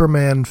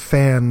Superman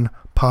Fan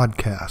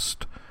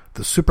Podcast.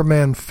 The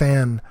Superman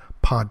Fan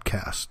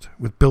Podcast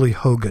with Billy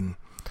Hogan.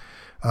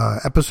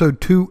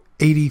 Episode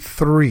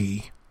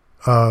 283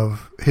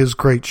 of his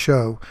great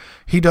show.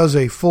 He does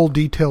a full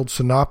detailed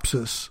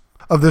synopsis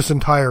of this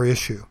entire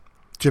issue.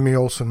 Jimmy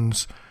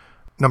Olsen's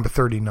number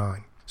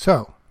 39.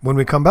 So, when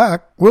we come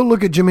back, we'll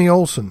look at Jimmy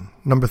Olsen,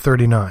 number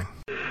 39.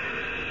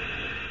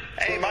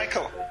 Hey,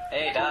 Michael.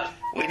 Hey, Dad.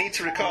 We need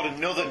to record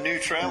another new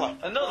trailer.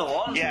 Another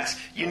one? Yes.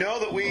 You know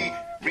that we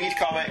read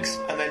comics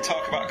and then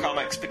talk about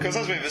comics, because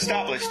as we've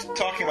established,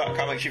 talking about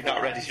comics you've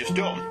not read is just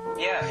dumb.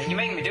 Yeah, and you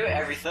make me do it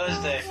every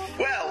Thursday.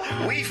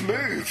 Well, we've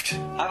moved.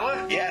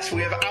 Have we? Yes,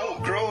 we have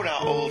outgrown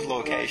our old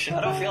location.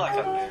 I don't feel like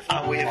I've moved.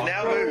 And we have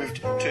now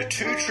moved to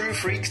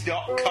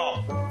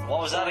twotruefreaks.com. What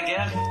was that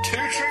again?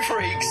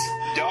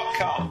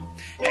 twotruefreaks.com.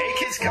 Hey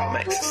Kids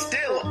Comics,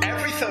 still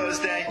every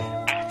Thursday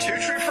at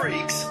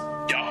twotruefreaks.com.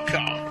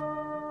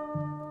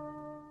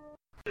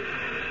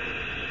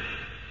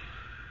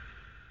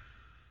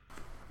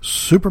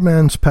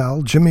 Superman's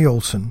pal Jimmy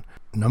Olsen,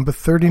 number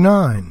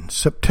 39,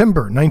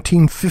 September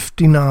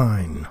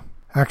 1959.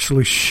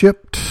 Actually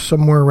shipped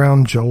somewhere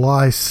around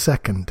July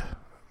 2nd,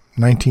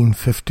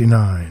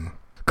 1959.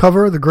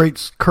 Cover, the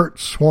great Kurt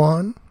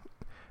Swan,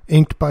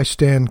 inked by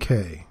Stan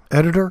K.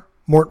 Editor,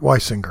 Mort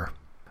Weisinger.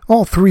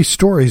 All three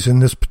stories in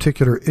this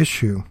particular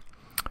issue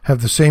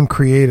have the same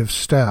creative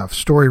staff.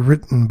 Story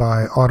written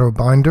by Otto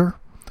Binder,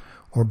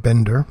 or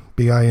Bender,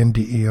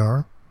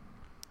 B-I-N-D-E-R.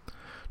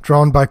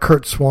 Drawn by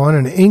Kurt Swan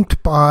and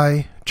inked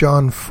by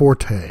John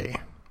Forte.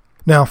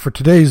 Now, for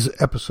today's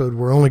episode,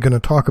 we're only going to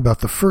talk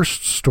about the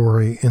first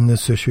story in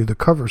this issue, the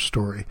cover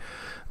story,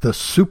 The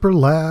Super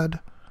Lad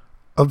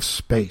of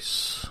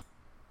Space.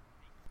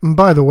 And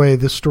by the way,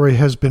 this story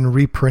has been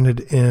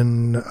reprinted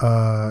in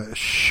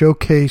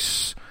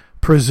Showcase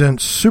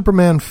Presents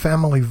Superman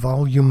Family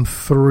Volume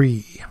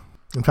 3.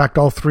 In fact,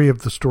 all three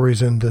of the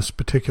stories in this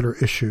particular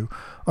issue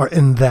are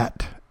in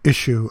that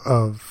issue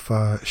of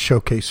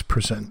Showcase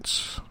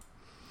Presents.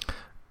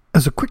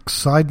 As a quick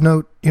side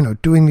note,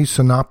 doing these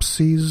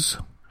synopses,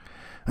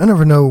 I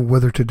never know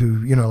whether to do,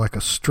 like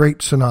a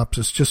straight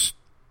synopsis, just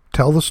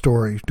tell the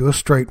story, do a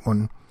straight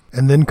one,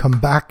 and then come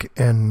back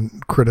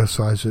and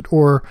criticize it,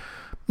 or,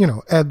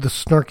 add the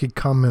snarky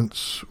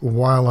comments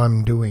while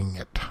I'm doing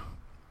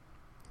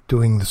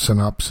the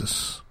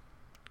synopsis.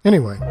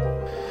 Anyway,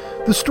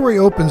 the story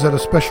opens at a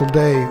special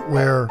day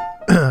where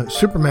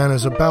Superman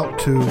is about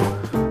to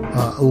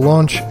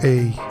launch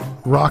a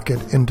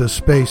rocket into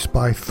space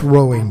by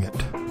throwing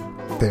it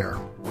there.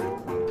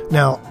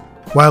 Now,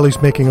 while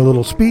he's making a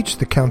little speech,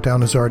 the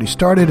countdown has already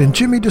started, and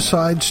Jimmy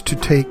decides to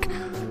take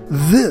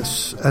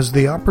this as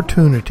the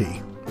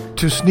opportunity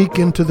to sneak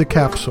into the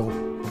capsule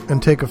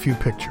and take a few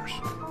pictures.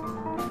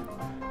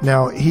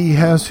 Now, he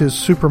has his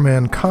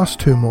Superman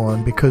costume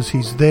on because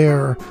he's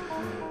there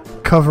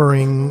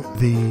covering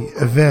the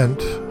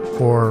event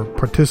or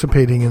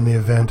participating in the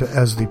event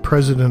as the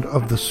president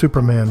of the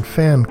Superman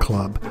fan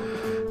club.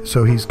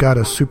 So he's got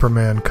a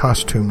Superman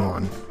costume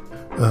on.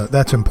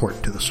 That's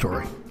important to the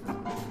story.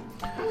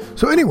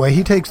 So anyway,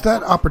 he takes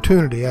that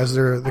opportunity as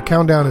the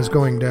countdown is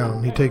going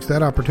down. He takes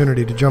that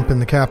opportunity to jump in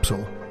the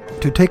capsule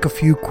to take a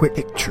few quick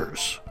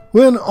pictures.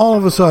 When all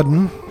of a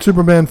sudden,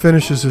 Superman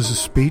finishes his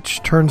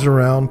speech, turns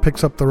around,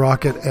 picks up the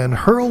rocket, and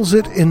hurls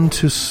it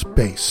into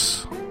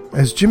space.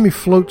 As Jimmy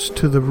floats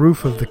to the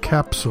roof of the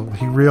capsule,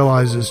 he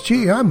realizes,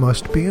 gee, I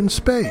must be in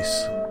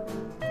space.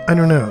 I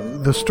don't know.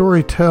 The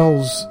story it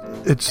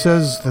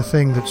says the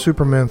thing that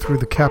Superman threw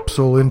the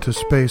capsule into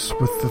space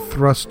with the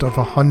thrust of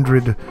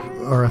 100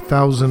 or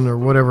 1,000 or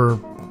whatever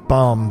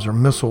bombs or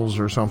missiles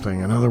or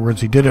something. In other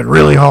words, he did it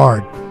really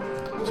hard.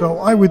 So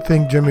I would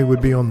think Jimmy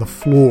would be on the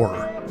floor,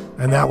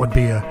 and that would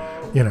be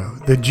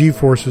the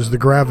G-forces, the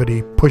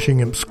gravity, pushing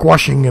him,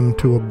 squashing him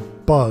to a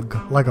bug,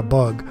 like a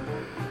bug.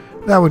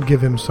 That would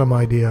give him some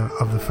idea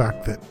of the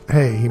fact that,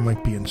 hey, he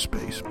might be in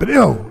space. But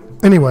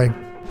anyway,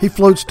 he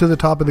floats to the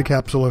top of the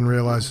capsule and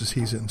realizes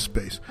he's in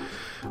space.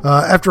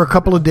 After a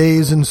couple of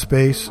days in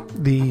space,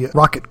 the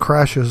rocket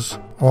crashes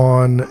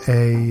on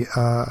a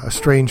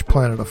strange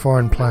planet, a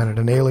foreign planet,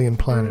 an alien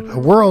planet, a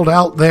world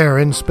out there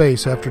in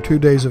space after 2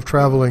 days of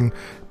traveling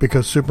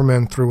because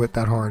Superman threw it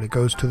that hard. It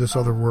goes to this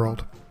other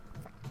world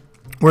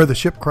where the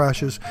ship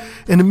crashes,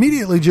 and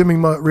immediately Jimmy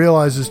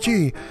realizes,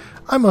 gee,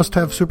 I must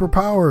have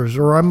superpowers,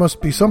 or I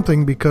must be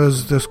something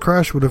because this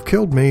crash would have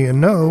killed me,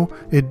 and no,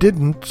 it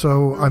didn't,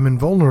 so I'm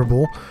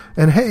invulnerable,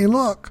 and hey,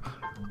 look,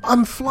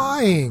 I'm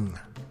flying.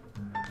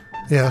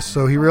 Yes,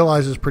 so he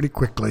realizes pretty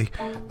quickly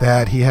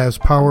that he has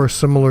powers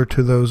similar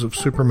to those of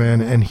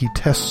Superman, and he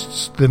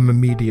tests them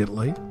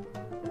immediately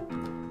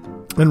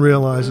and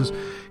realizes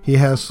he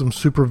has some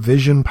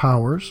supervision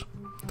powers,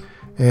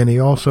 and he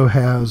also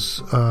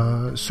has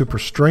super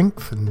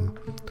strength and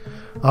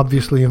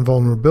obviously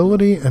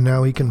invulnerability, and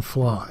now he can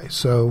fly.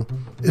 So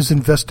is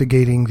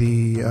investigating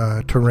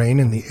the terrain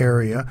in the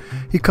area.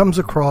 He comes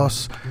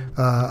across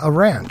a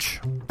ranch,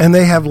 and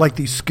they have like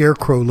these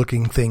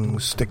scarecrow-looking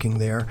things sticking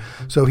there.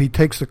 So he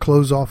takes the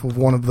clothes off of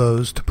one of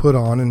those to put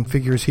on and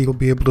figures he'll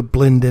be able to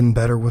blend in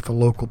better with the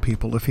local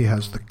people if he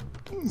has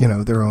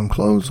their own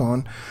clothes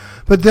on.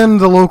 But then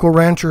the local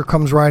rancher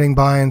comes riding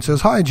by and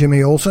says, "Hi,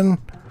 Jimmy Olsen."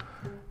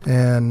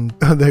 And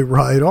they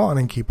ride on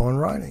and keep on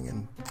riding.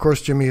 And of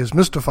course, Jimmy is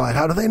mystified.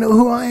 How do they know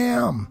who I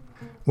am?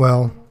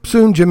 Well,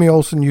 soon Jimmy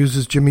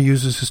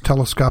uses his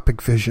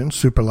telescopic vision,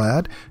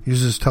 Superlad,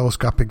 uses his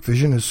telescopic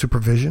vision as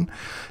supervision,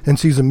 and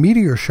sees a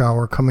meteor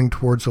shower coming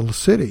towards a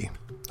city.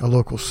 a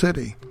local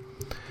city,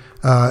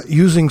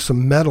 using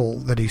some metal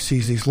that he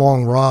sees, these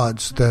long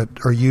rods that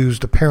are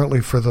used apparently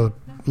for the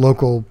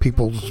local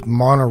people's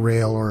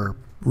monorail or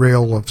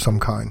rail of some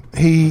kind.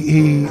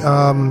 He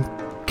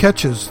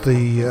catches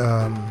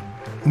the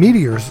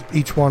meteors,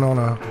 each one on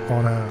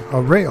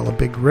a rail, a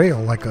big rail,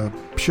 like a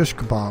shish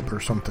kebab or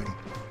something.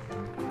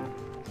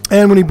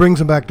 And when he brings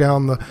them back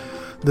down,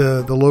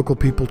 the local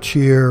people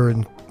cheer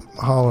and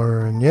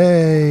holler and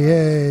yay,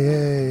 yay,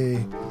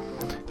 yay.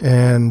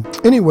 And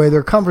anyway,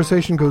 their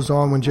conversation goes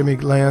on when Jimmy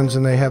lands,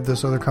 and they have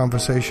this other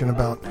conversation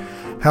about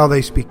how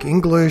they speak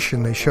English,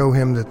 and they show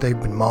him that they've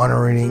been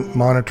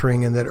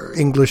monitoring and that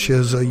English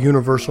is a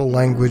universal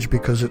language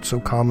because it's so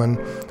common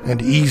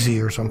and easy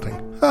or something.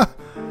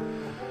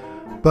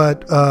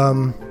 But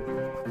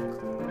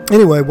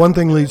anyway, one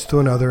thing leads to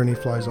another, and he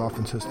flies off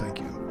and says thank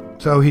you.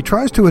 So he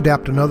tries to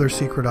adapt another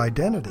secret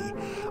identity.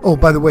 Oh,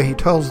 by the way, he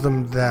tells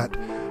them that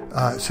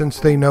since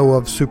they know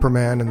of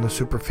Superman and the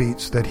super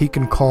feats, that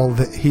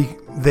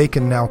they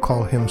can now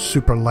call him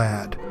Super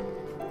Lad,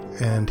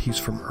 and he's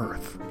from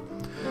Earth.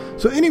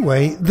 So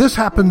anyway, this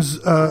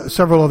happens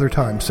several other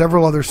times.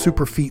 Several other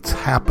super feats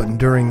happen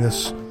during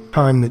this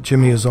time that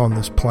Jimmy is on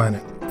this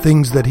planet.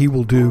 Things that he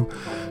will do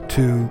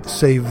to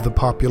save the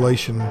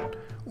population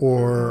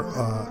or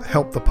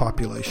help the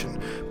population.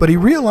 But he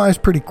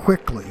realized pretty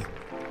quickly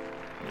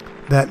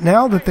that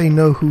now that they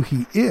know who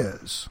he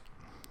is,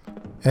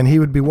 and he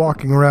would be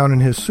walking around in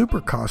his super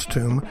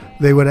costume,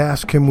 they would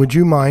ask him, would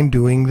you mind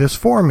doing this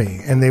for me?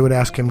 And they would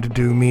ask him to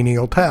do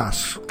menial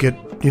tasks, get,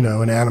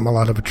 an animal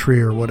out of a tree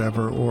or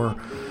whatever, or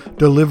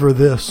deliver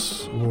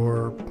this,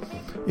 or,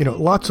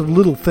 lots of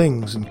little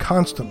things, and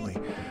constantly.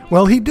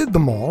 Well, he did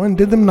them all, and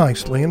did them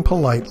nicely and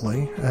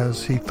politely,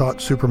 as he thought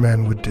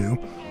Superman would do,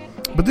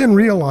 but then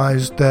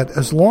realized that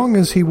as long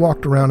as he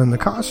walked around in the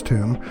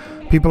costume,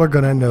 people are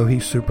going to know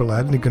he's Super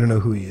Lad, and they're going to know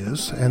who he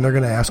is, and they're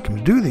going to ask him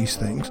to do these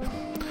things.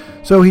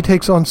 So he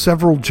takes on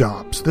several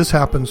jobs. This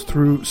happens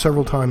through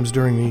several times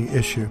during the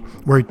issue,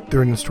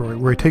 during the story,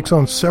 where he takes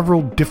on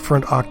several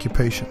different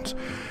occupations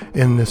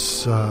in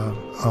this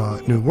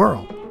new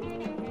world.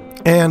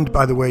 And,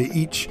 by the way,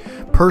 each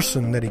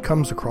person that he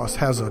comes across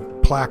has a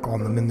plaque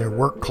on them in their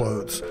work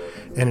clothes,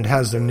 and it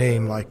has their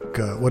name, like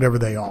whatever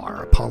they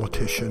are, a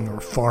politician or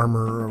a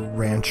farmer or a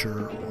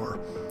rancher or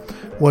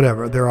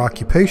whatever their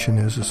occupation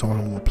is on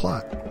a little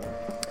plaque.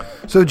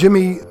 So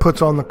Jimmy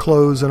puts on the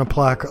clothes and a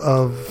plaque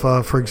of,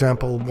 for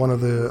example, one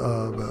of the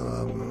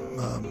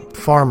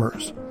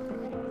farmers,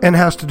 and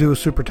has to do a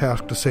super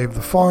task to save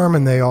the farm,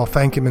 and they all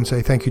thank him and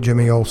say, thank you,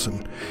 Jimmy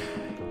Olsen.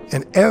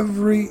 And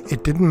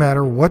it didn't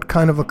matter what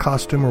kind of a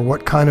costume or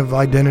what kind of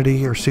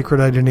identity or secret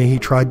identity he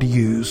tried to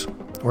use,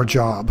 or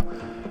job,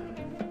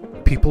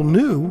 people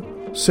knew.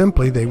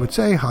 Simply, they would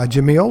say, hi,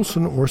 Jimmy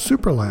Olsen, or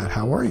Super Lad,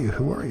 how are you?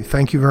 Who are you?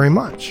 Thank you very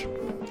much.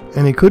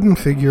 And he couldn't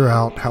figure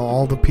out how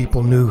all the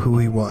people knew who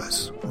he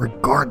was,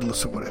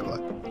 regardless of what it was.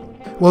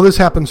 Well, this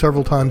happened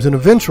several times, and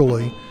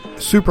eventually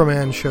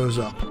Superman shows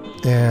up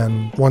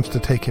and wants to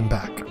take him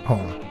back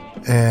home.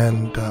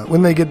 And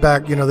when they get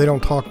back, they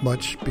don't talk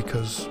much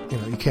because,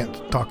 you can't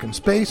talk in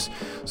space.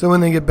 So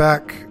when they get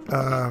back,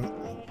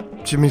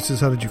 Jimmy says,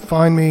 how did you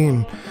find me?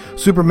 And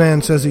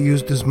Superman says he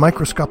used his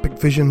microscopic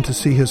vision to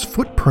see his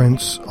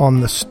footprints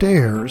on the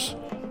stairs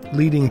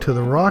leading to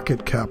the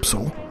rocket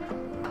capsule.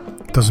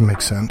 Doesn't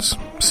make sense.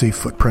 See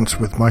footprints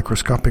with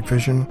microscopic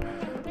vision.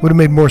 Would have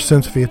made more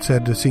sense if he had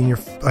said,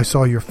 I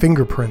saw your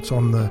fingerprints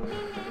on the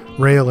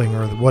railing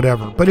or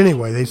whatever. But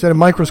anyway, they said a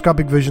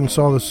microscopic vision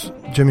saw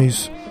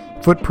Jimmy's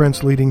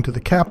footprints leading to the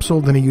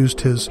capsule. Then he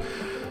used his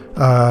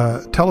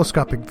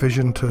telescopic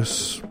vision to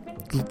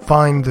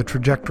find the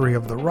trajectory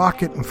of the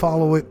rocket and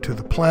follow it to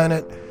the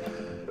planet,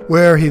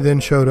 where he then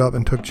showed up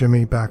and took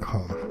Jimmy back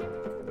home.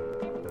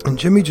 And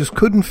Jimmy just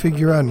couldn't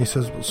figure out, and he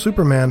says, well,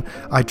 Superman,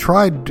 I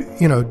tried,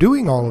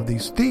 doing all of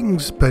these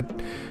things, but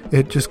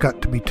it just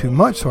got to be too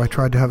much, so I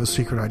tried to have a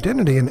secret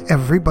identity, and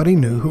everybody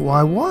knew who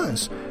I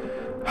was.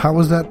 How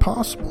was that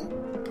possible?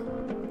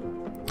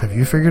 Have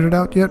you figured it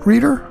out yet,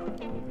 reader?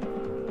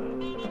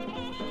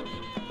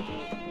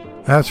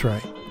 That's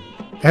right.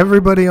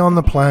 Everybody on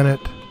the planet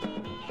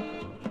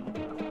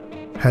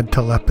had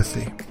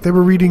telepathy. They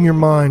were reading your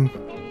mind,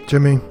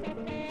 Jimmy.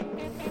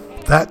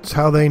 That's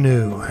how they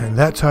knew, and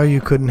that's how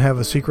you couldn't have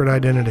a secret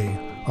identity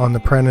on the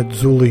planet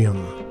Zulian.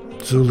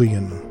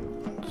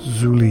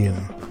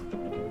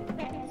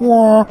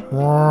 Wah,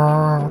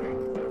 wah.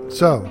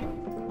 So,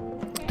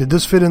 did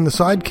this fit in the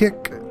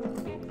sidekick?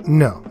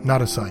 No,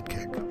 not a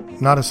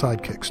sidekick. Not a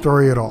sidekick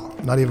story at all.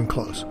 Not even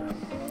close.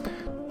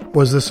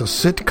 Was this a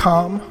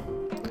sitcom?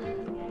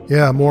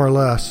 Yeah, more or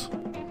less.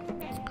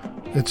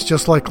 It's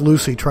just like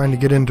Lucy trying to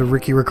get into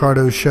Ricky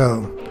Ricardo's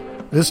show.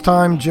 This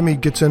time, Jimmy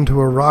gets into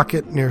a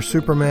rocket near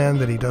Superman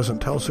that he doesn't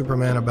tell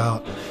Superman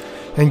about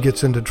and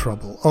gets into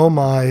trouble. Oh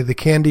my, the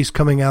candy's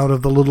coming out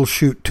of the little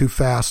chute too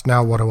fast.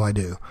 Now what do I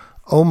do?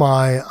 Oh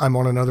my, I'm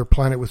on another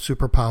planet with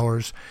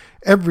superpowers.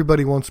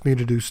 Everybody wants me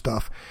to do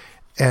stuff,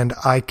 and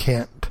I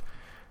can't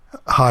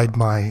hide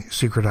my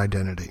secret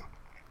identity.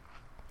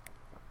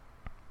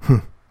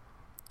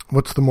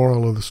 What's the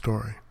moral of the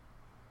story?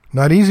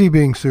 Not easy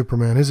being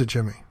Superman, is it,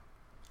 Jimmy?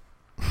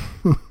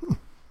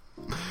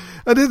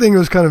 I did think it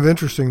was kind of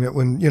interesting that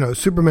when,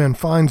 Superman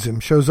finds him,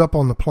 shows up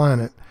on the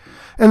planet,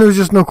 and there was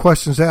just no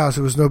questions asked.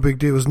 It was no big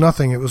deal. It was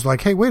nothing. It was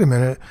like, hey, wait a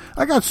minute.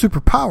 I got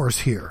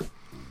superpowers here.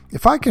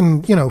 If I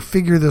can,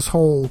 figure this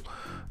whole,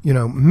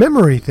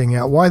 memory thing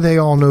out, why they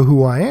all know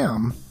who I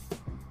am,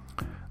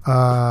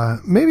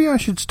 maybe I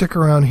should stick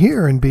around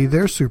here and be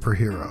their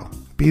superhero,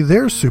 be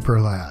their super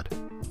lad.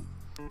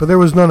 But there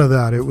was none of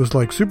that. It was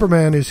like,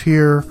 Superman is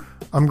here.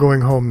 I'm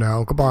going home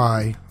now.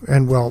 Goodbye.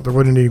 And, well, there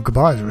wasn't any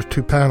goodbyes. There was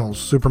 2 panels.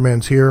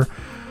 Superman's here,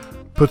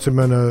 puts him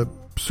in a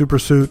super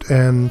suit,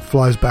 and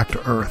flies back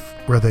to Earth,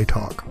 where they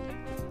talk.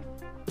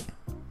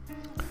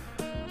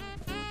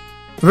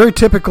 A very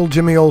typical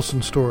Jimmy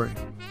Olsen story,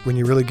 when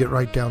you really get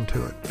right down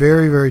to it.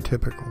 Very, very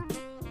typical.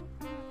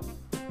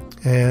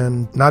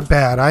 And not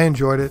bad. I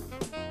enjoyed it.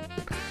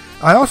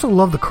 I also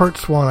love the Curt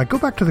Swan. I go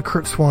back to the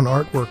Curt Swan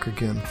artwork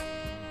again.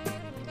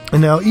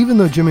 And now, even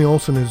though Jimmy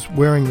Olsen is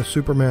wearing the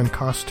Superman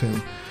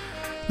costume,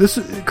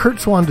 Curt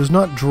Swan does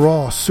not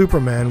draw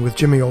Superman with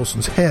Jimmy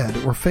Olsen's head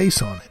or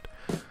face on it.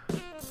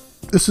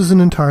 This is an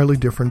entirely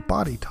different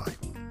body type.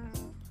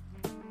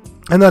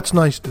 And that's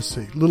nice to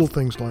see, little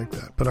things like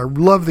that. But I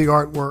love the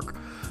artwork.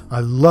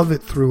 I love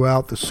it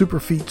throughout. The super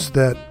feats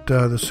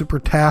the super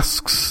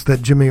tasks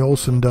that Jimmy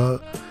Olsen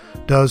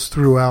does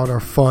throughout are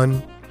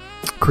fun,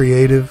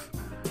 creative,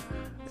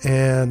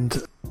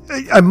 and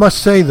I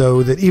must say,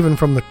 though, that even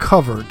from the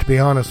cover, to be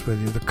honest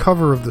with you, the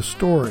cover of the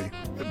story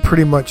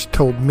pretty much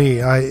told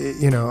me.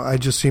 I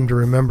just seem to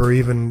remember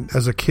even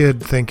as a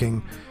kid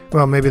thinking,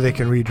 well, maybe they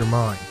can read your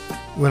mind.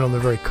 When on the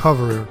very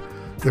cover,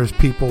 there's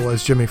people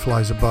as Jimmy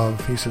flies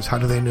above. He says, how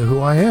do they know who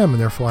I am? And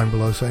they're flying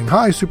below saying,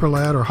 hi, Super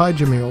Lad, or hi,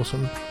 Jimmy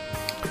Olsen.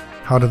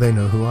 How do they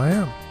know who I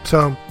am?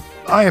 So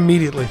I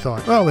immediately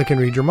thought, well, they can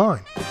read your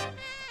mind.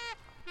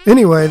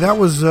 Anyway, that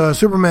was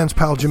Superman's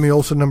pal Jimmy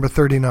Olsen, number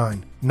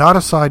 39. Not a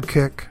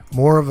sidekick,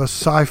 more of a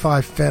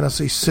sci-fi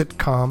fantasy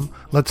sitcom.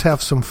 Let's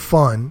have some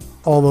fun.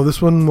 Although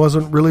this one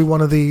wasn't really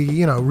one of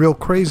the, real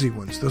crazy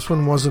ones. This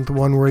one wasn't the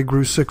one where he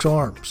grew 6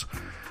 arms.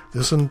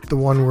 This isn't the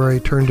one where he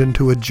turned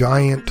into a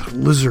giant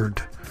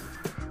lizard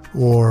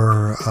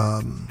or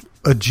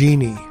a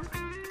genie.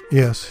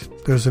 Yes,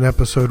 there's an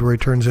episode where he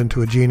turns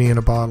into a genie in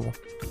a bottle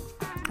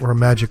or a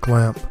magic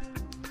lamp.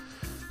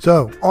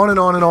 So, on and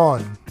on and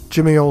on.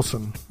 Jimmy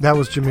Olsen. That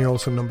was Jimmy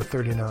Olsen, number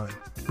 39.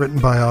 Written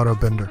by Otto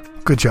Bender.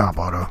 Good job,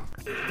 Otto.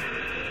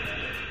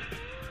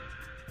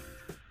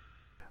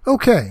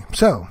 Okay,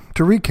 so,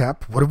 to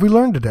recap, what have we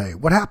learned today?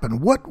 What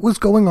happened? What was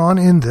going on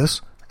in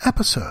this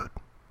episode?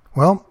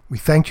 Well, we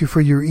thank you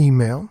for your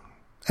email.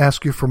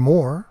 Ask you for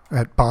more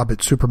at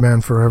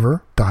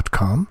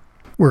bob@supermanforever.com.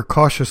 We're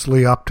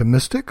cautiously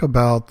optimistic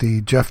about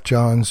the Jeff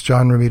Johns,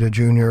 John Romita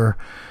Jr.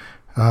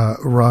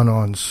 Run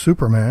on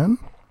Superman.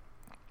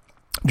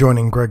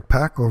 Joining Greg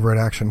Pak over at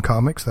Action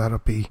Comics. That'll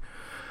be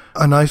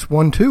a nice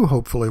one, too,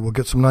 hopefully. We'll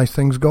get some nice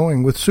things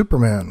going with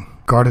Superman.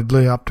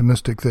 Guardedly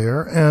optimistic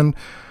there. And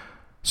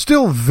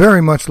still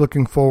very much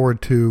looking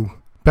forward to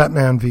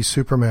Batman v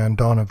Superman,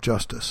 Dawn of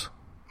Justice.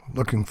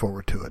 Looking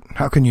forward to it.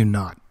 How can you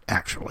not,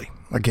 actually?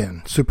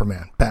 Again,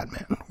 Superman,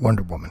 Batman,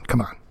 Wonder Woman.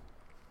 Come on.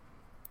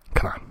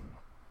 Come on.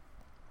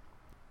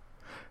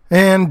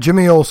 And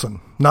Jimmy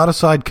Olsen. Not a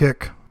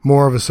sidekick,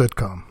 more of a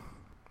sitcom.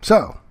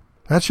 So,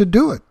 that should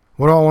do it.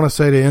 What do I want to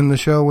say to end the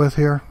show with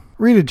here?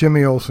 Read a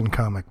Jimmy Olsen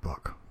comic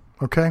book,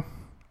 okay?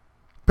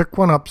 Pick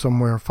one up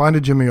somewhere, find a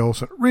Jimmy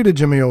Olsen, read a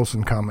Jimmy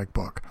Olsen comic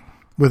book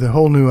with a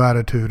whole new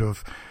attitude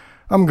of,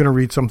 I'm going to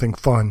read something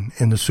fun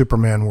in the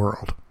Superman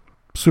world.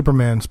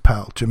 Superman's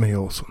pal, Jimmy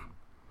Olsen.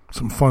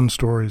 Some fun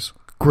stories,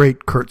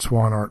 great Curt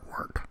Swan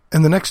artwork.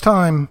 And the next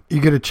time you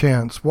get a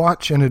chance,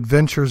 watch an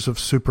Adventures of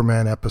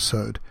Superman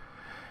episode.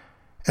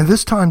 And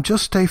this time,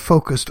 just stay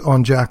focused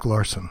on Jack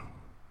Larson.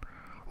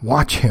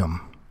 Watch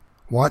him.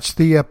 Watch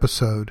the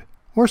episode,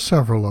 or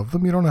several of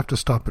them. You don't have to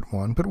stop at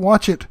one, but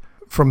watch it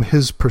from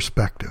his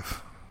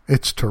perspective.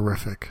 It's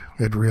terrific.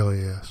 It really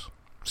is.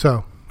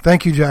 So,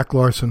 thank you, Jack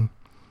Larson.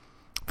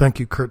 Thank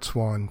you, Curt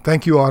Swan.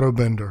 Thank you, Otto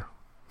Bender.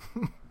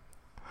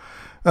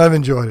 I've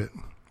enjoyed it.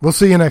 We'll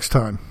see you next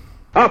time.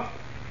 Up,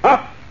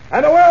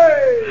 and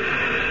away!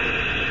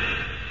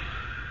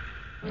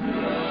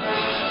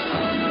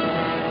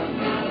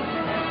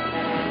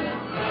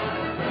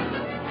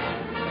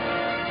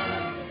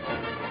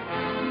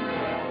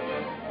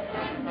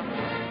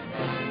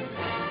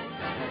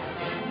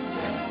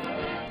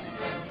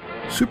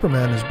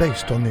 Superman is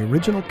based on the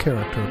original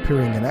character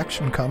appearing in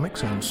Action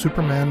Comics and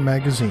Superman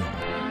magazine.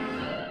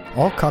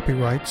 All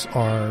copyrights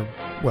are,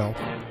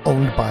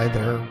 owned by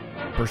their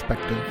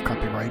respective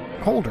copyright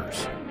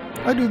holders.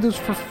 I do this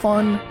for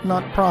fun,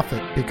 not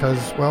profit,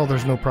 because,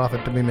 there's no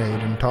profit to be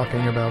made in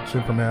talking about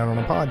Superman on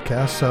a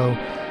podcast, so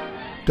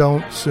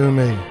don't sue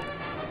me.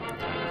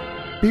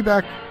 Be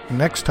back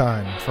next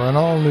time for an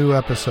all-new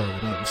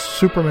episode of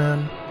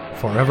Superman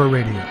Forever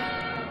Radio.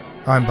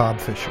 I'm Bob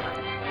Fisher.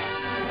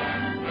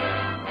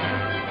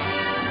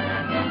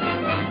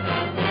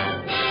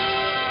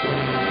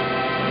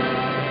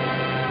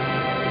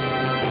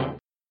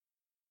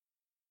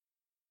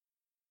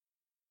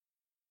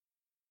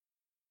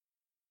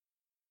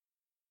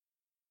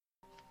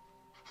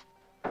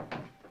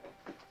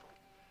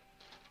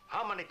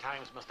 many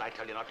times must I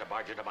tell you not to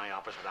barge into my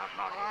office without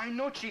knocking? I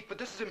know, Chief, but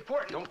this is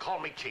important. Don't call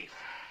me Chief.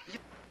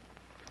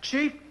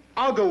 Chief,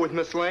 I'll go with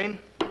Miss Lane.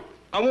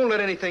 I won't let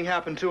anything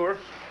happen to her.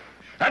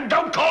 And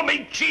don't call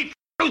me Chief.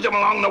 Lose him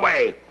along the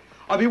way.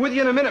 I'll be with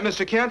you in a minute,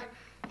 Mr. Kent.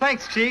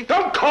 Thanks, Chief.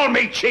 Don't call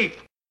me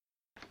Chief.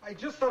 I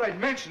just thought I'd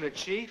mention it,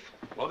 Chief.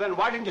 Well, then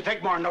why didn't you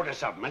take more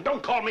notice of him? And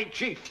don't call me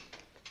Chief.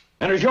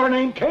 And is your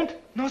name Kent?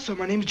 No, sir.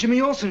 My name's Jimmy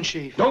Olsen,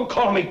 Chief. Don't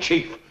call me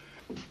Chief.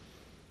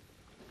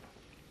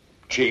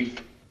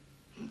 Chief.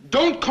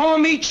 Don't call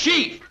me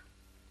Chief.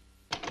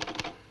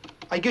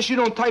 I guess you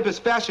don't type as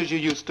fast as you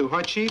used to,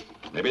 huh, Chief?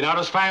 Maybe not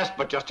as fast,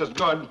 but just as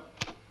good.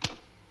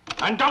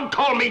 And don't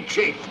call me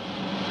Chief.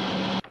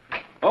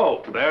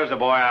 Oh, there's the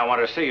boy I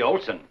want to see,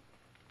 Olsen.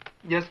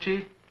 Yes,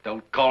 Chief?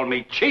 Don't call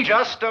me Chief.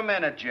 Just a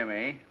minute,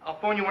 Jimmy. I'll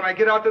phone you when I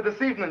get out there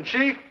this evening,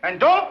 Chief. And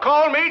don't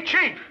call me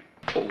Chief.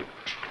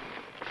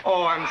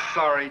 Oh, I'm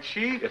sorry,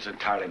 Chief. It's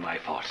entirely my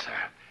fault, sir.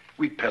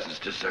 We peasants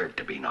deserve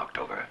to be knocked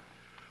over.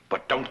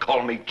 But don't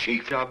call me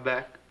Chief. Job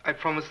back. I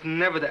promise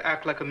never to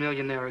act like a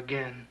millionaire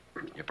again.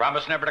 You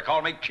promise never to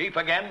call me Chief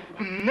again?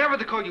 Never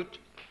to call you...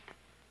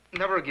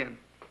 Never again.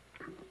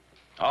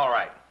 All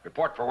right.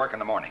 Report for work in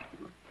the morning.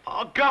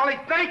 Oh, golly,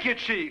 thank you,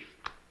 Chief.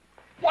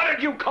 What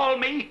did you call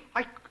me?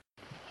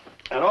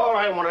 And all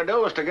I want to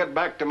do is to get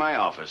back to my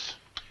office,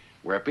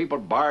 where people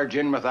barge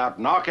in without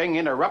knocking,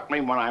 interrupt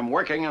me when I'm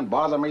working, and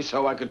bother me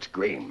so I could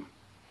scream.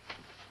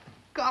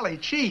 Golly,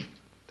 Chief,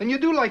 then you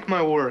do like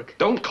my work.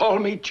 Don't call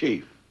me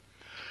Chief.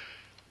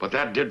 But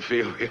that did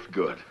feel real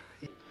good.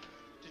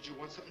 Did you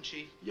want something,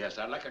 Chief? Yes,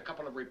 I'd like a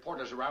couple of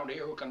reporters around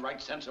here who can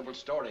write sensible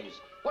stories.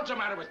 What's the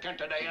matter with Kent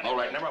today? Anyway? All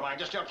right, never mind.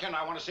 Just tell Kent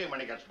I want to see him when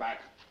he gets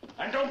back.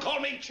 And don't call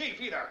me Chief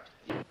either.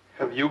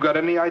 Have you got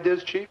any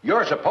ideas, Chief?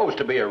 You're supposed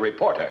to be a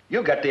reporter.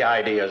 You get the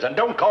ideas, and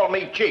don't call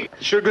me Chief.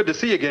 Sure good to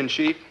see you again,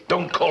 Chief.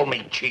 Don't call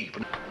me Chief.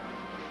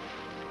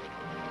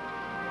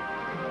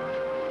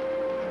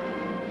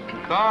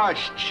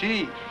 Gosh,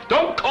 Chief.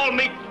 Don't call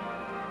me...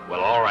 Well,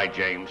 all right,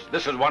 James.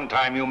 This is one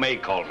time you may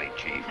call me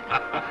Chief.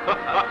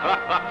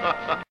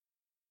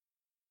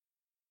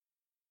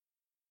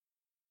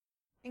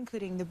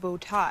 Including the bow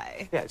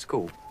tie. Yeah, it's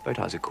cool. Bow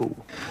ties are cool.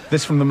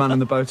 This from the man in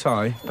the bow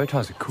tie. Bow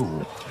ties are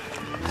cool.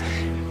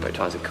 Bow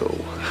ties are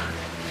cool.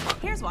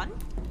 Here's one.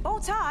 Bow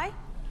tie.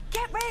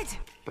 Get rid.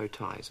 Bow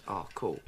ties are cool.